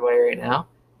transitioning the other way right now.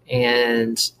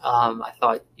 And I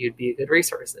thought you'd be a good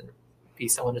resource and be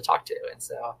someone to talk to." And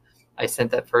so I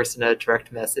sent that person a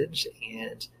direct message,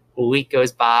 and a week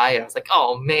goes by, and I was like,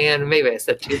 "Oh man, maybe I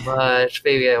said too much.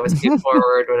 Maybe I was too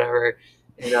forward, whatever."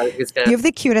 And I was You have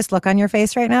the cutest look on your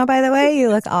face right now, by the way. You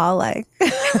look all like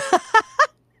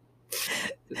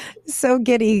so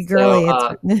giddy, girly.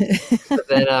 So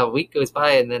then a week goes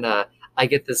by, and then I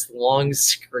get this long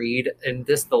screed, and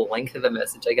this the length of the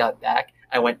message I got back.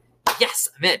 I went, "Yes,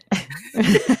 I'm in."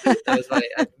 That was my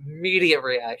immediate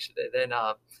reaction. And then,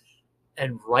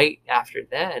 and right after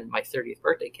then, my 30th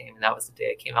birthday came, and that was the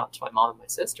day I came out to my mom and my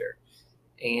sister.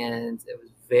 And it was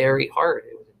very hard.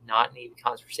 It was not an easy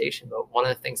conversation, but one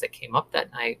of the things that came up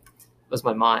that night was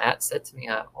my mom said to me,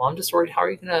 "Well, I'm just worried. How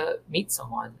are you going to meet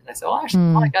someone?" And I said, "Oh,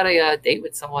 actually, I got a date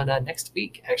with someone next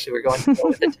week. Actually, we're going to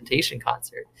go to the Temptation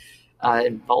concert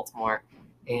in Baltimore."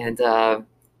 And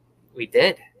we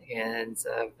did, and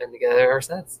been together ever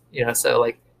since. So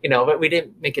like, but we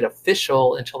didn't make it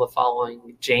official until the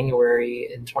following January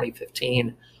in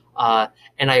 2015.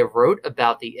 And I wrote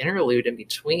about the interlude in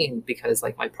between because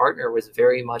like my partner was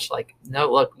very much like, "No,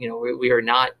 look, we are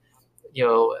not,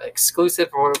 exclusive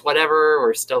or whatever.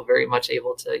 We're still very much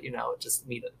able to, just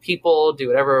meet other people, do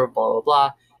whatever, blah, blah,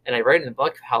 blah." And I write in the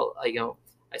book how,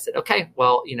 I said, "Okay,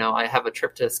 well, I have a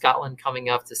trip to Scotland coming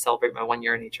up to celebrate my 1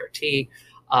 year in HRT.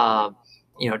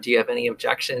 Do you have any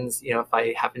objections, if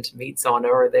I happen to meet someone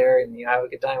over there and, I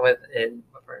would get done with?" And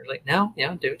my partner's like, "No,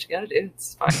 do what you got to do.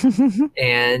 It's fine."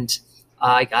 And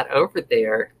I got over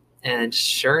there, and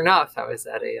sure enough, I was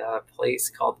at a place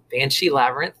called Banshee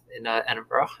Labyrinth in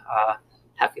Edinburgh,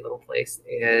 happy little place,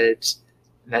 and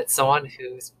met someone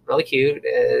who's really cute.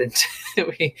 And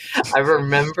I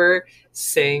remember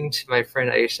saying to my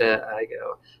friend Aisha, I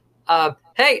go,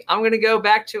 "Hey, I'm going to go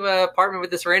back to an apartment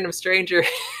with this random stranger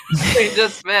we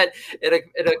just met in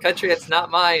a country that's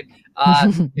not mine.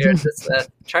 Just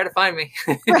try to find me."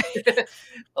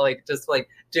 Like, just like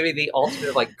doing the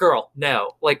ultimate, like, girl,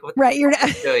 no. Like, what right, you're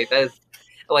doing? That is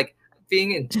like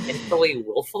being intentionally,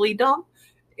 willfully dumb.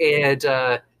 And,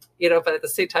 but at the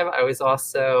same time, I was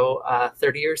also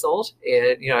 30 years old,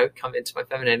 and, I've come into my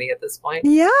femininity at this point.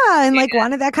 Yeah, and like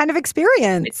wanted that kind of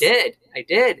experience. I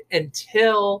did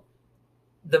until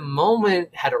the moment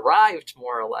had arrived,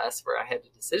 more or less, where I had a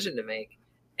decision to make,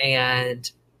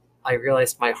 and I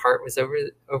realized my heart was over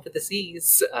the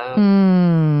seas.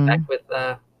 Back with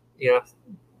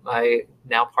my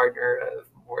now partner of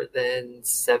more than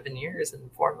 7 years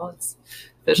and 4 months.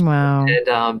 Wow.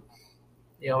 And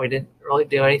we didn't really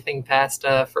do anything past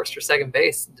first or second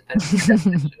base,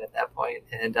 depending on at that point.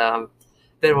 And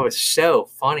then what was so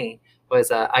funny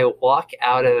was I walk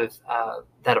out of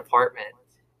that apartment.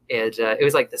 And it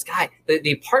was like this guy,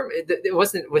 the apartment, it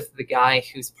wasn't with the guy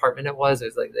whose apartment it was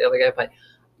like the other guy, but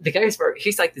the guy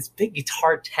he's like this big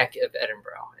guitar tech of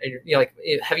Edinburgh. And, like,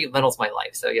 heavy metal's my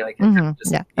life. So,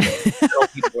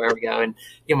 people where we go. And,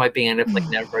 my band of like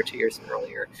Edinburgh 2 years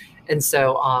earlier. And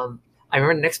so I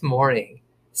remember the next morning,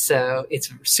 so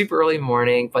it's super early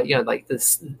morning, but, like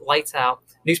this lights out,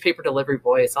 newspaper delivery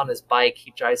boy is on his bike.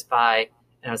 He drives by.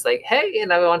 And I was like, "Hey,"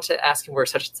 and I wanted to ask him where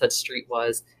such and such street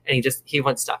was. And he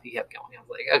wouldn't stop. He kept going. I was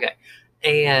like, okay.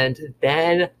 And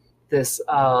then this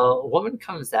woman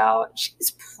comes out.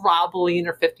 She's probably in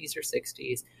her 50s or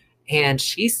 60s. And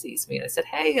she sees me. And I said,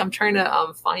 "Hey, I'm trying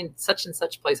to find such and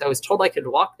such place. I was told I could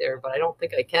walk there, but I don't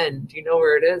think I can. Do you know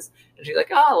where it is?" And she's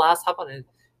like, "Oh, last hop on it."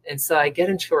 And so I get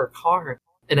into her car,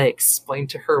 and I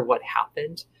explained to her what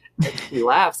happened. And she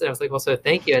laughs, and I was like, "Well, so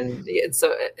thank you." And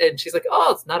she's like,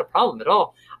 "Oh, it's not a problem at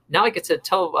all. Now I get to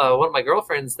tell one of my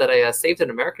girlfriends that I saved an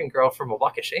American girl from a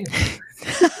walk of shame."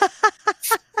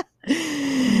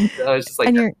 So I was just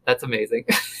like, that's amazing.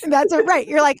 That's right.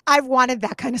 You're like, I've wanted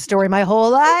that kind of story my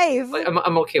whole life. Like,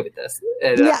 I'm okay with this.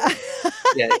 And, yeah.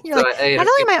 You're so like, not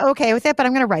only am I okay with it, but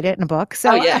I'm going to write it in a book.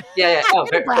 So yeah. Oh,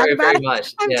 very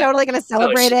much. I'm totally going to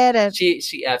celebrate it. And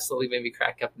she absolutely made me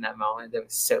crack up in that moment. That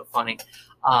was so funny.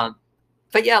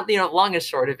 But yeah, long and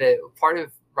short of it, part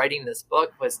of writing this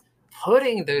book was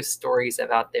putting those stories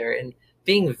out there and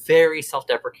being very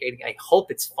self-deprecating. I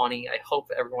hope it's funny. I hope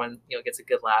everyone, gets a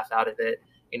good laugh out of it.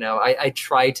 I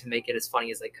tried to make it as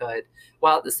funny as I could,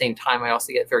 while at the same time, I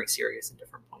also get very serious at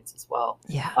different points as well.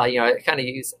 Yeah. I kind of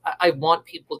I want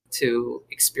people to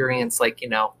experience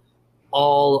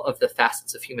all of the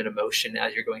facets of human emotion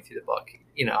as you're going through the book,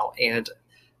 and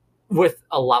with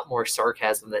a lot more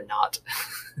sarcasm than not.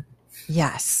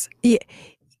 Yes.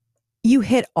 You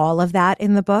hit all of that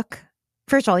in the book.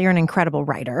 First of all, you're an incredible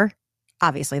writer.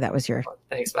 Obviously, that was your...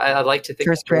 Thanks. I'd like to think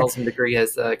the journalism degree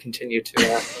has continued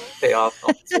to pay off.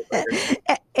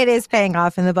 It is paying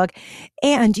off in the book.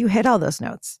 And you hit all those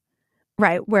notes,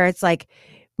 right? Where it's like,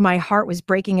 my heart was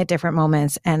breaking at different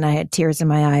moments and I had tears in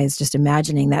my eyes just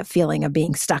imagining that feeling of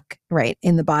being stuck, right?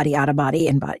 In the body, out of body,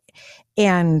 in body.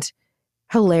 And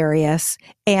hilarious.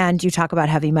 And you talk about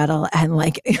heavy metal and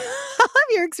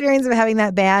your experience of having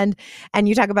that band. And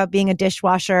you talk about being a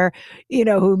dishwasher,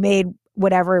 who made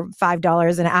whatever,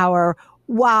 $5 an hour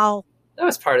while... That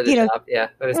was part of the job, yeah.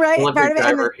 It was right, delivery part of it,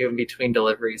 driver who in between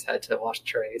deliveries had to wash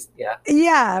trays, yeah.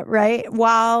 Yeah, right.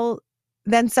 While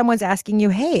then someone's asking you,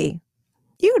 hey,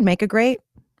 you would make a great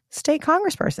state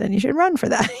congressperson. You should run for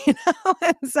that,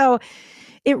 And so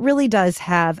it really does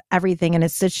have everything. And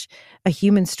it's such a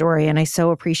human story. And I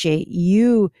so appreciate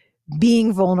you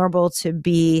being vulnerable to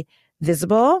be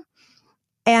visible.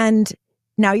 And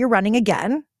now you're running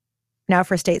again, now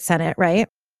for state senate, right?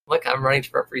 Look, I'm running to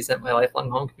represent my lifelong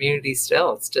home community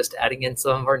still. It's just adding in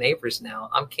some of our neighbors now.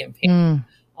 I'm campaigning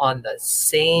on the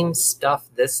same stuff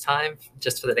this time,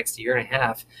 just for the next year and a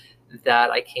half,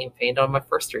 that I campaigned on my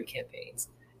first 3 campaigns.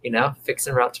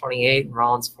 Fixing Route 28 and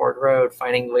Rollins Ford Road,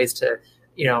 finding ways to,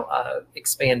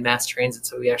 expand mass transit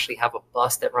so we actually have a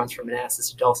bus that runs from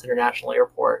Manassas to Dulles International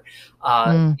Airport.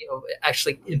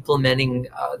 Actually implementing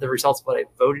the results of what I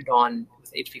voted on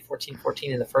with HB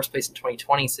 1414 in the first place in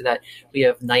 2020, so that we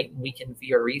have night and weekend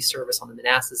VRE service on the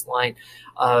Manassas line.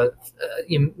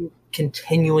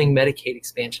 Continuing Medicaid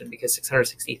expansion, because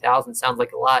 660,000 sounds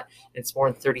like a lot. It's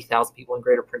more than 30,000 people in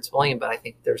Greater Prince William, but I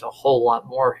think there's a whole lot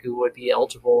more who would be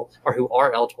eligible or who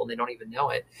are eligible and they don't even know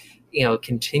it.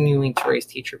 Continuing to raise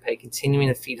teacher pay, continuing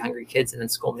to feed hungry kids, and then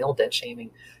school meal debt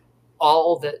shaming,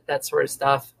 all that sort of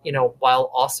stuff,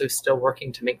 while also still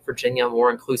working to make Virginia a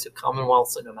more inclusive Commonwealth.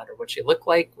 So no matter what you look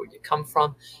like, where you come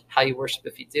from, how you worship,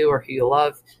 if you do, or who you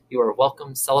love, you are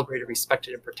welcome, celebrated,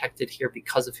 respected, and protected here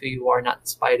because of who you are, not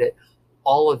despite it.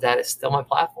 All of that is still my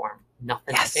platform.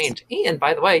 Nothing has changed. And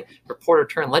by the way, reporter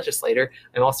turned legislator,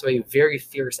 I'm also a very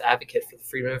fierce advocate for the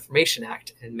Freedom of Information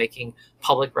Act and making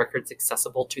public records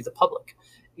accessible to the public.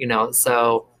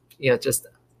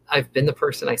 I've been the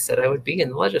person I said I would be in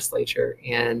the legislature.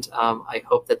 And I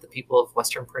hope that the people of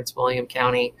Western Prince William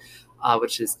County,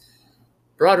 which is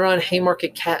Broad Run,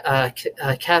 Haymarket, Cat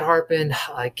Harpin,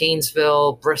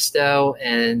 Gainesville, Bristow,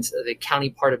 and the county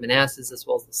part of Manassas, as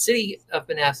well as the city of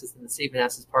Manassas and the city of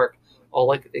Manassas Park, all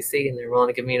like what they see, and they're willing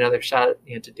to give me another shot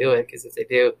to do it. Because if they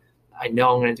do, I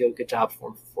know I'm going to do a good job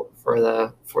for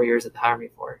the 4 years that they hire me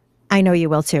for. I know you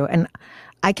will too. And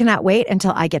I cannot wait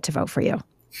until I get to vote for you,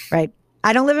 right?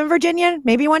 I don't live in Virginia.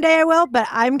 Maybe one day I will, but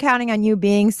I'm counting on you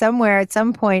being somewhere at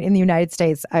some point in the United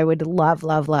States. I would love,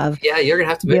 love, love. Yeah, you're going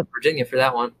to have to move to Virginia for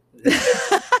that one.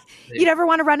 You'd ever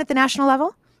want to run at the national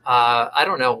level? I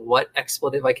don't know what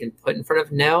expletive I can put in front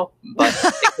of no, but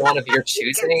pick one of your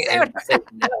choosing and say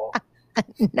no.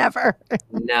 Never.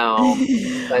 No.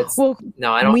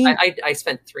 No, I don't. I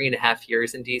spent 3.5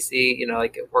 years in DC,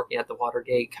 working at the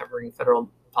Watergate, covering federal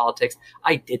politics.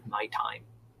 I did my time.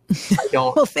 I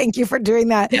don't. Well, thank you for doing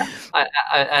that. Yeah,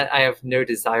 I have no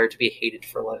desire to be hated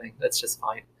for a living. That's just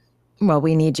fine. Well,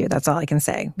 we need you. That's all I can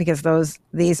say, because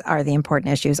these are the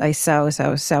important issues. I so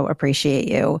appreciate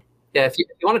you. Yeah, if you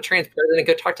want a trans president,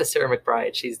 go talk to Sarah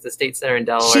McBride. She's the state senator in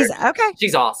Delaware.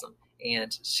 She's awesome,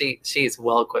 and she is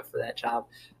well equipped for that job.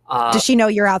 Does she know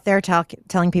you're out there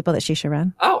telling people that she should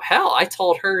run? Oh hell, I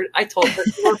told her to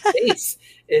her face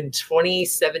in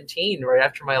 2017, right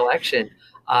after my election.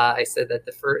 I said that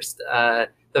the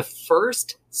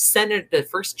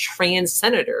first trans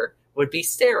senator would be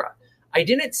Sarah. I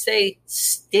didn't say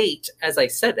state as I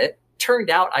said it. Turned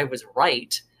out I was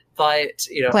right, but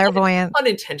clairvoyant,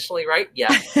 unintentionally right.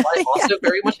 Yeah, but also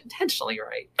very much intentionally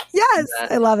right. Yes,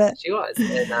 I love it. She was,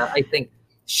 and I think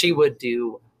she would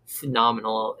do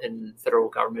phenomenal in federal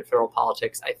government, federal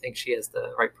politics. I think she has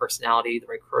the right personality, the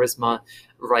right charisma,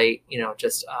 right,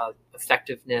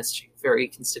 effectiveness. She's very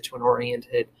constituent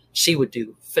oriented. She would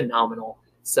do phenomenal.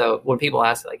 So when people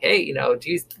ask, like, hey,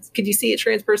 could you see a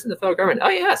trans person in the federal government? Oh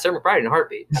yeah, Sarah McBride in a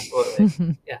heartbeat.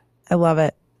 Absolutely. Yeah. I love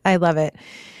it. I love it.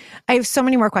 I have so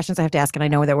many more questions I have to ask, and I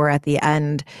know that we're at the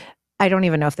end. I don't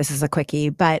even know if this is a quickie,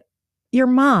 but your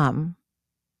mom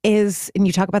is, and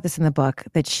you talk about this in the book,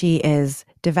 that she is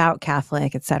devout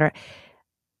Catholic, et cetera.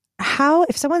 How,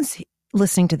 if someone's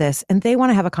listening to this and they want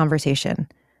to have a conversation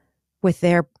with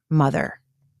their mother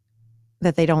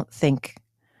that they don't think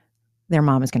their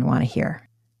mom is going to want to hear,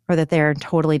 or that they're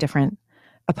totally different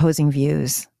opposing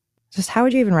views, just how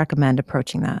would you even recommend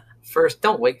approaching that? First,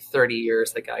 don't wait 30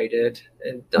 years like I did,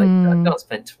 and don't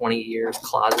spend 20 years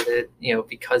closeted,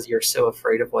 because you're so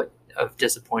afraid of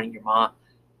disappointing your mom.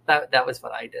 That was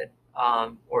what I did.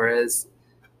 Whereas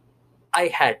I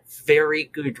had very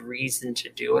good reason to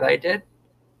do what I did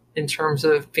in terms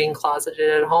of being closeted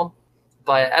at home.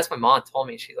 But as my mom told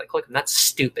me, she's like, "Look, I'm not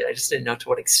stupid. I just didn't know to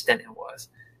what extent it was."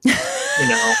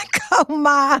 Come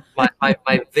on.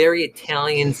 My very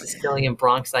Italian, Sicilian,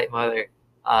 Bronxite mother.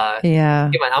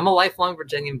 Yeah. I'm a lifelong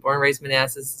Virginian, born and raised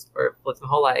Manassas, or lived my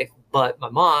whole life. But my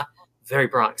mom, very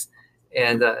Bronx,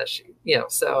 and she,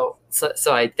 so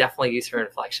I definitely use her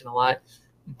inflection a lot.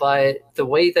 But the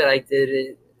way that I did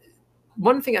it,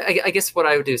 one thing I guess what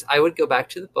I would do is I would go back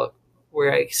to the book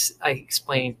where I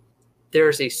explain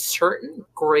there's a certain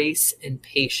grace and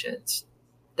patience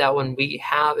that when we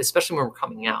have, especially when we're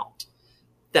coming out,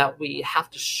 that we have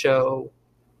to show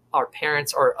our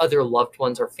parents or other loved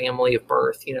ones or family of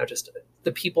birth, just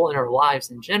the people in our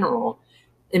lives in general,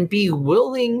 and be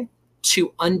willing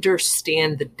to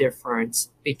understand the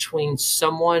difference between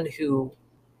someone who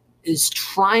is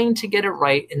trying to get it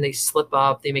right and they slip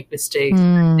up, they make mistakes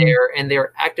and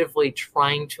they're actively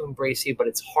trying to embrace you, but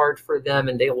it's hard for them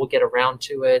and they will get around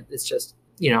to it. It's just,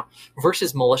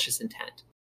 versus malicious intent.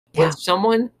 Yeah. When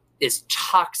someone is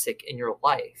toxic in your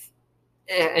life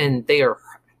and they are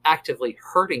actively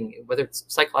hurting you, whether it's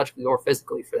psychologically or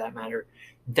physically for that matter,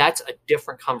 that's a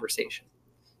different conversation.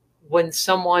 When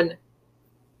someone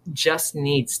just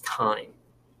needs time,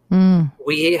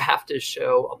 we have to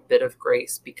show a bit of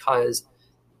grace, because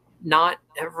not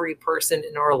every person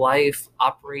in our life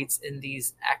operates in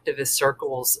these activist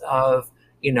circles of,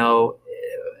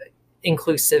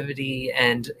 inclusivity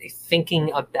and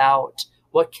thinking about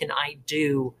what can I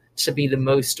do to be the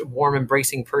most warm,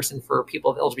 embracing person for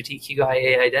people of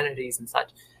LGBTQIA identities and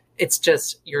such. It's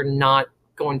just, you're not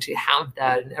going to have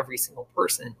that in every single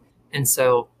person. And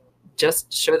so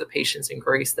just show the patience and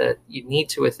grace that you need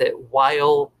to with it,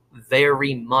 while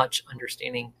very much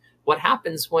understanding what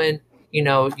happens when,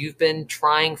 you've been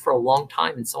trying for a long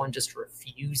time and someone just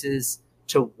refuses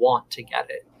to want to get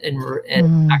it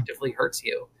and actively hurts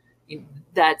you.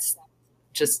 That's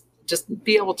just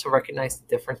be able to recognize the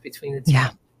difference between the two.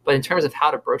 Yeah. But in terms of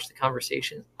how to broach the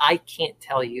conversation, I can't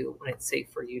tell you when it's safe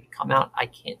for you to come out. I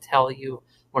can't tell you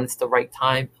when it's the right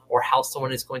time or how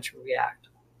someone is going to react.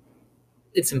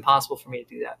 It's impossible for me to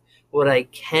do that. What I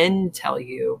can tell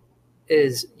you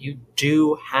is you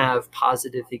do have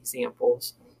positive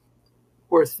examples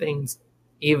where things,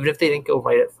 even if they didn't go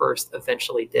right at first,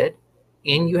 eventually did.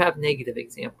 And you have negative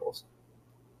examples.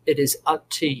 It is up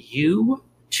to you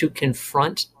to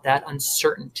confront that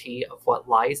uncertainty of what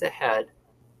lies ahead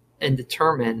and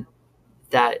determine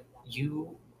that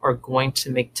you are going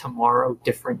to make tomorrow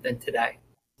different than today.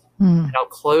 And I'll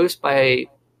close by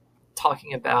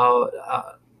talking about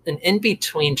an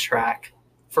in-between track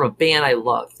from a band I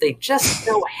love. They just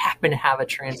so happen to have a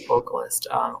trans vocalist.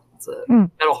 It's a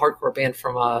metal hardcore band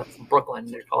from Brooklyn.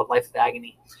 They're called Life of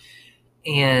Agony.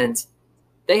 And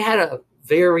they had a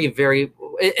very, very,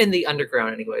 in the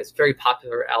underground anyways, very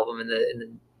popular album in the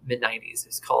mid-90s.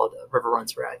 It's called River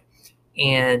Runs Red.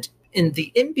 And in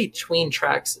the in-between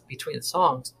tracks, between the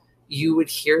songs, you would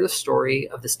hear the story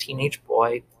of this teenage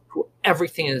boy who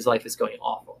everything in his life is going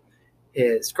awful.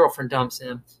 His girlfriend dumps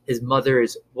him. His mother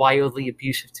is wildly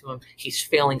abusive to him. He's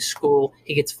failing school.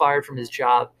 He gets fired from his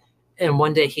job. And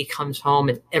one day he comes home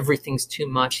and everything's too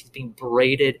much. He's being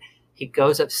berated. He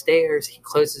goes upstairs. He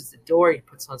closes the door. He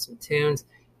puts on some tunes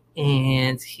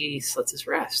and he slits his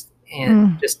wrist.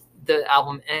 And just the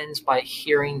album ends by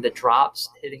hearing the drops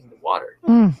hitting the water.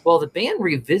 Well, the band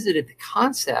revisited the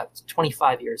concept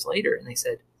 25 years later and they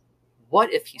said,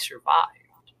 what if he survived?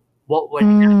 What would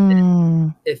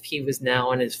happen if he was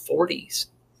now in his 40s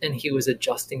and he was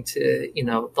adjusting to,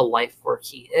 the life where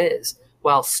he is,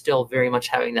 while still very much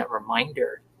having that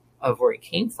reminder of where he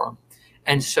came from?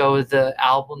 And so the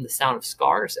album, The Sound of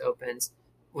Scars, opens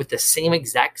with the same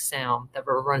exact sound that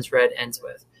River Runs Red ends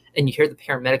with. And you hear the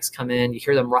paramedics come in, you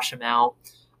hear them rush him out.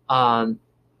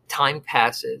 Time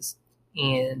passes,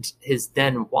 and his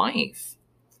then wife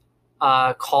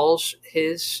calls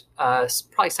his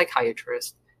probably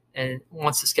psychiatrist and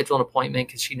wants to schedule an appointment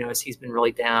because she knows he's been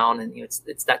really down, and it's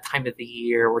that time of the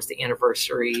year where it's the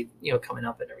anniversary coming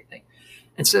up and everything.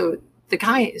 And so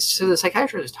the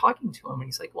psychiatrist is talking to him, and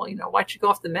he's like, well, why'd you go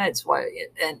off the meds? Why?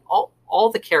 And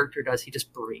all the character does, he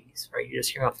just breathes, right? You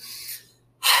just hear him.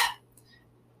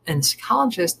 And the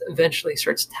psychologist eventually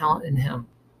starts telling him,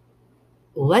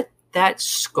 let that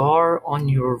scar on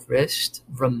your wrist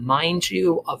remind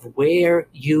you of where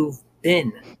you've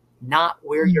been, not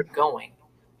where you're going.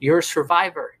 You're a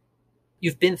survivor.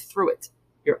 You've been through it.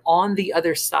 You're on the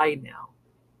other side now.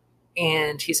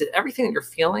 And he said, everything that you're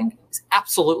feeling is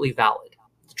absolutely valid.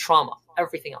 The trauma,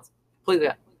 everything else, completely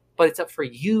valid. But it's up for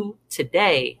you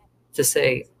today to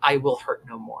say, I will hurt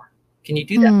no more. Can you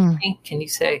do that for me? Can you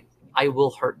say, I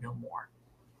will hurt no more?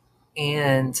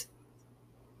 And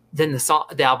then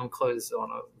the album closes on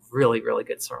a really, really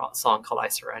good song called I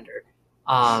Surrender.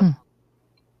 And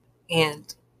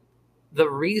the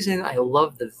reason I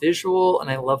love the visual and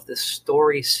I love the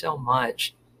story so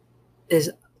much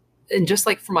is, and just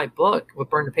like for my book with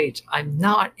Burn the Page, I'm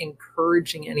not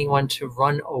encouraging anyone to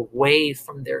run away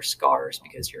from their scars,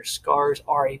 because your scars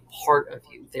are a part of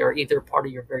you. They are either part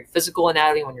of your very physical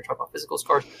anatomy when you're talking about physical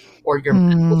scars, or your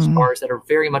mental scars that are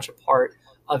very much a part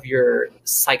of your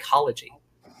psychology.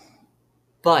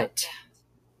 But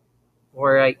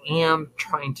where I am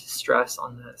trying to stress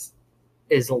on this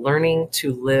is learning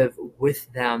to live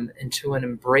with them and to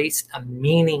embrace a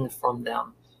meaning from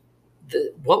them.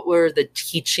 What were the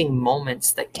teaching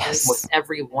moments that came with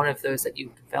every one of those that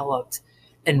you developed?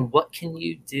 And what can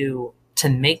you do to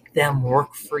make them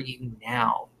work for you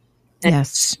now? And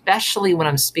especially when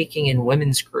I'm speaking in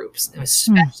women's groups, and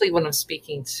especially when I'm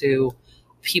speaking to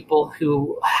people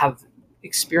who have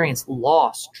experienced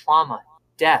loss, trauma,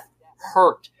 death,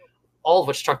 hurt, all of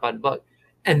which talk about in the book.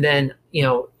 And then,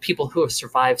 people who have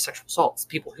survived sexual assaults,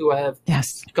 people who have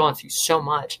gone through so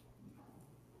much.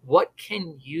 What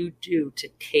can you do to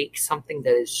take something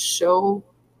that is so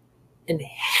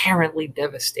inherently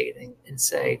devastating and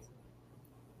say,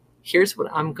 here's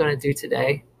what I'm going to do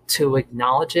today to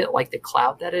acknowledge it like the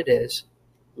cloud that it is,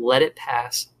 let it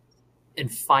pass,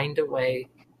 and find a way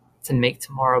to make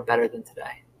tomorrow better than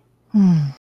today.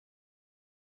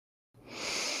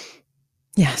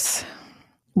 Yes.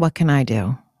 What can I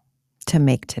do to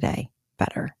make today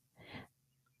better?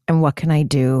 And what can I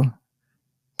do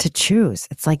to choose?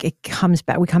 It's like it comes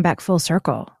back. We come back full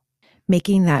circle,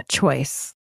 making that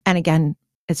choice. And again,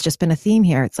 it's just been a theme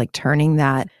here. It's like turning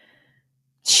that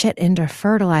shit into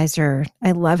fertilizer.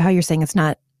 I love how you're saying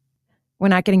we're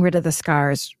not getting rid of the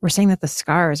scars. We're saying that the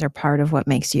scars are part of what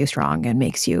makes you strong and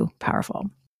makes you powerful.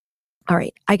 All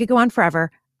right. I could go on forever.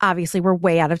 Obviously, we're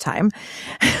way out of time.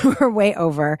 We're way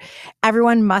over.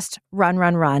 Everyone must run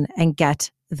and get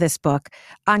this book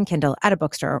on Kindle, at a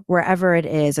bookstore, wherever it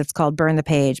is. It's called Burn the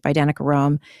Page by Danica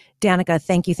Roem. Danica,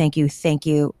 thank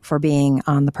you for being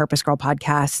on the Purpose Girl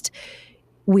podcast.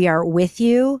 We are with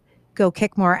you. Go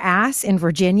kick more ass in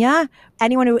Virginia.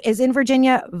 Anyone who is in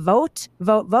Virginia, vote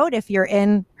if you're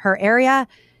in her area.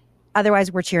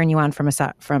 Otherwise, we're cheering you on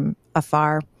from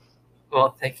afar.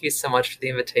 Well, thank you so much for the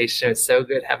invitation. It's so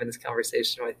good having this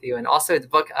conversation with you. And also the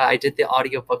book, I did the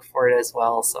audiobook for it as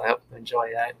well. So I hope you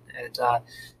enjoy that. And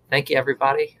thank you,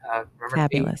 everybody. Remember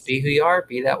to be who you are,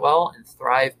 be that well, and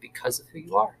thrive because of who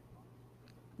you are.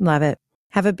 Love it.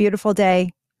 Have a beautiful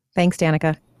day. Thanks,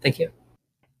 Danica. Thank you.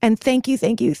 And thank you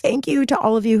to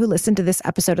all of you who listened to this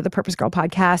episode of the Purpose Girl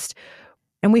podcast.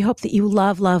 And we hope that you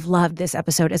loved this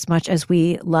episode as much as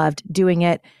we loved doing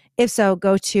it. If so,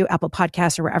 go to Apple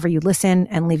Podcasts or wherever you listen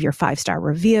and leave your 5-star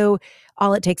review.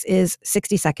 All it takes is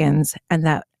 60 seconds and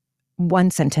that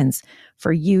one sentence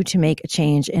for you to make a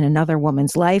change in another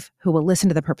woman's life who will listen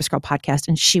to the Purpose Girl podcast,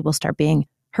 and she will start being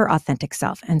her authentic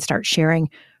self and start sharing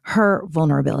her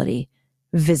vulnerability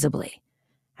visibly.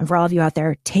 And for all of you out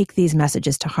there, take these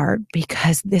messages to heart,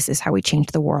 because this is how we change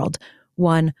the world,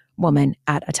 one woman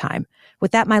at a time.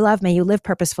 With that, my love, may you live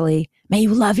purposefully, may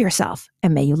you love yourself,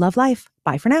 and may you love life.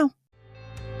 Bye for now.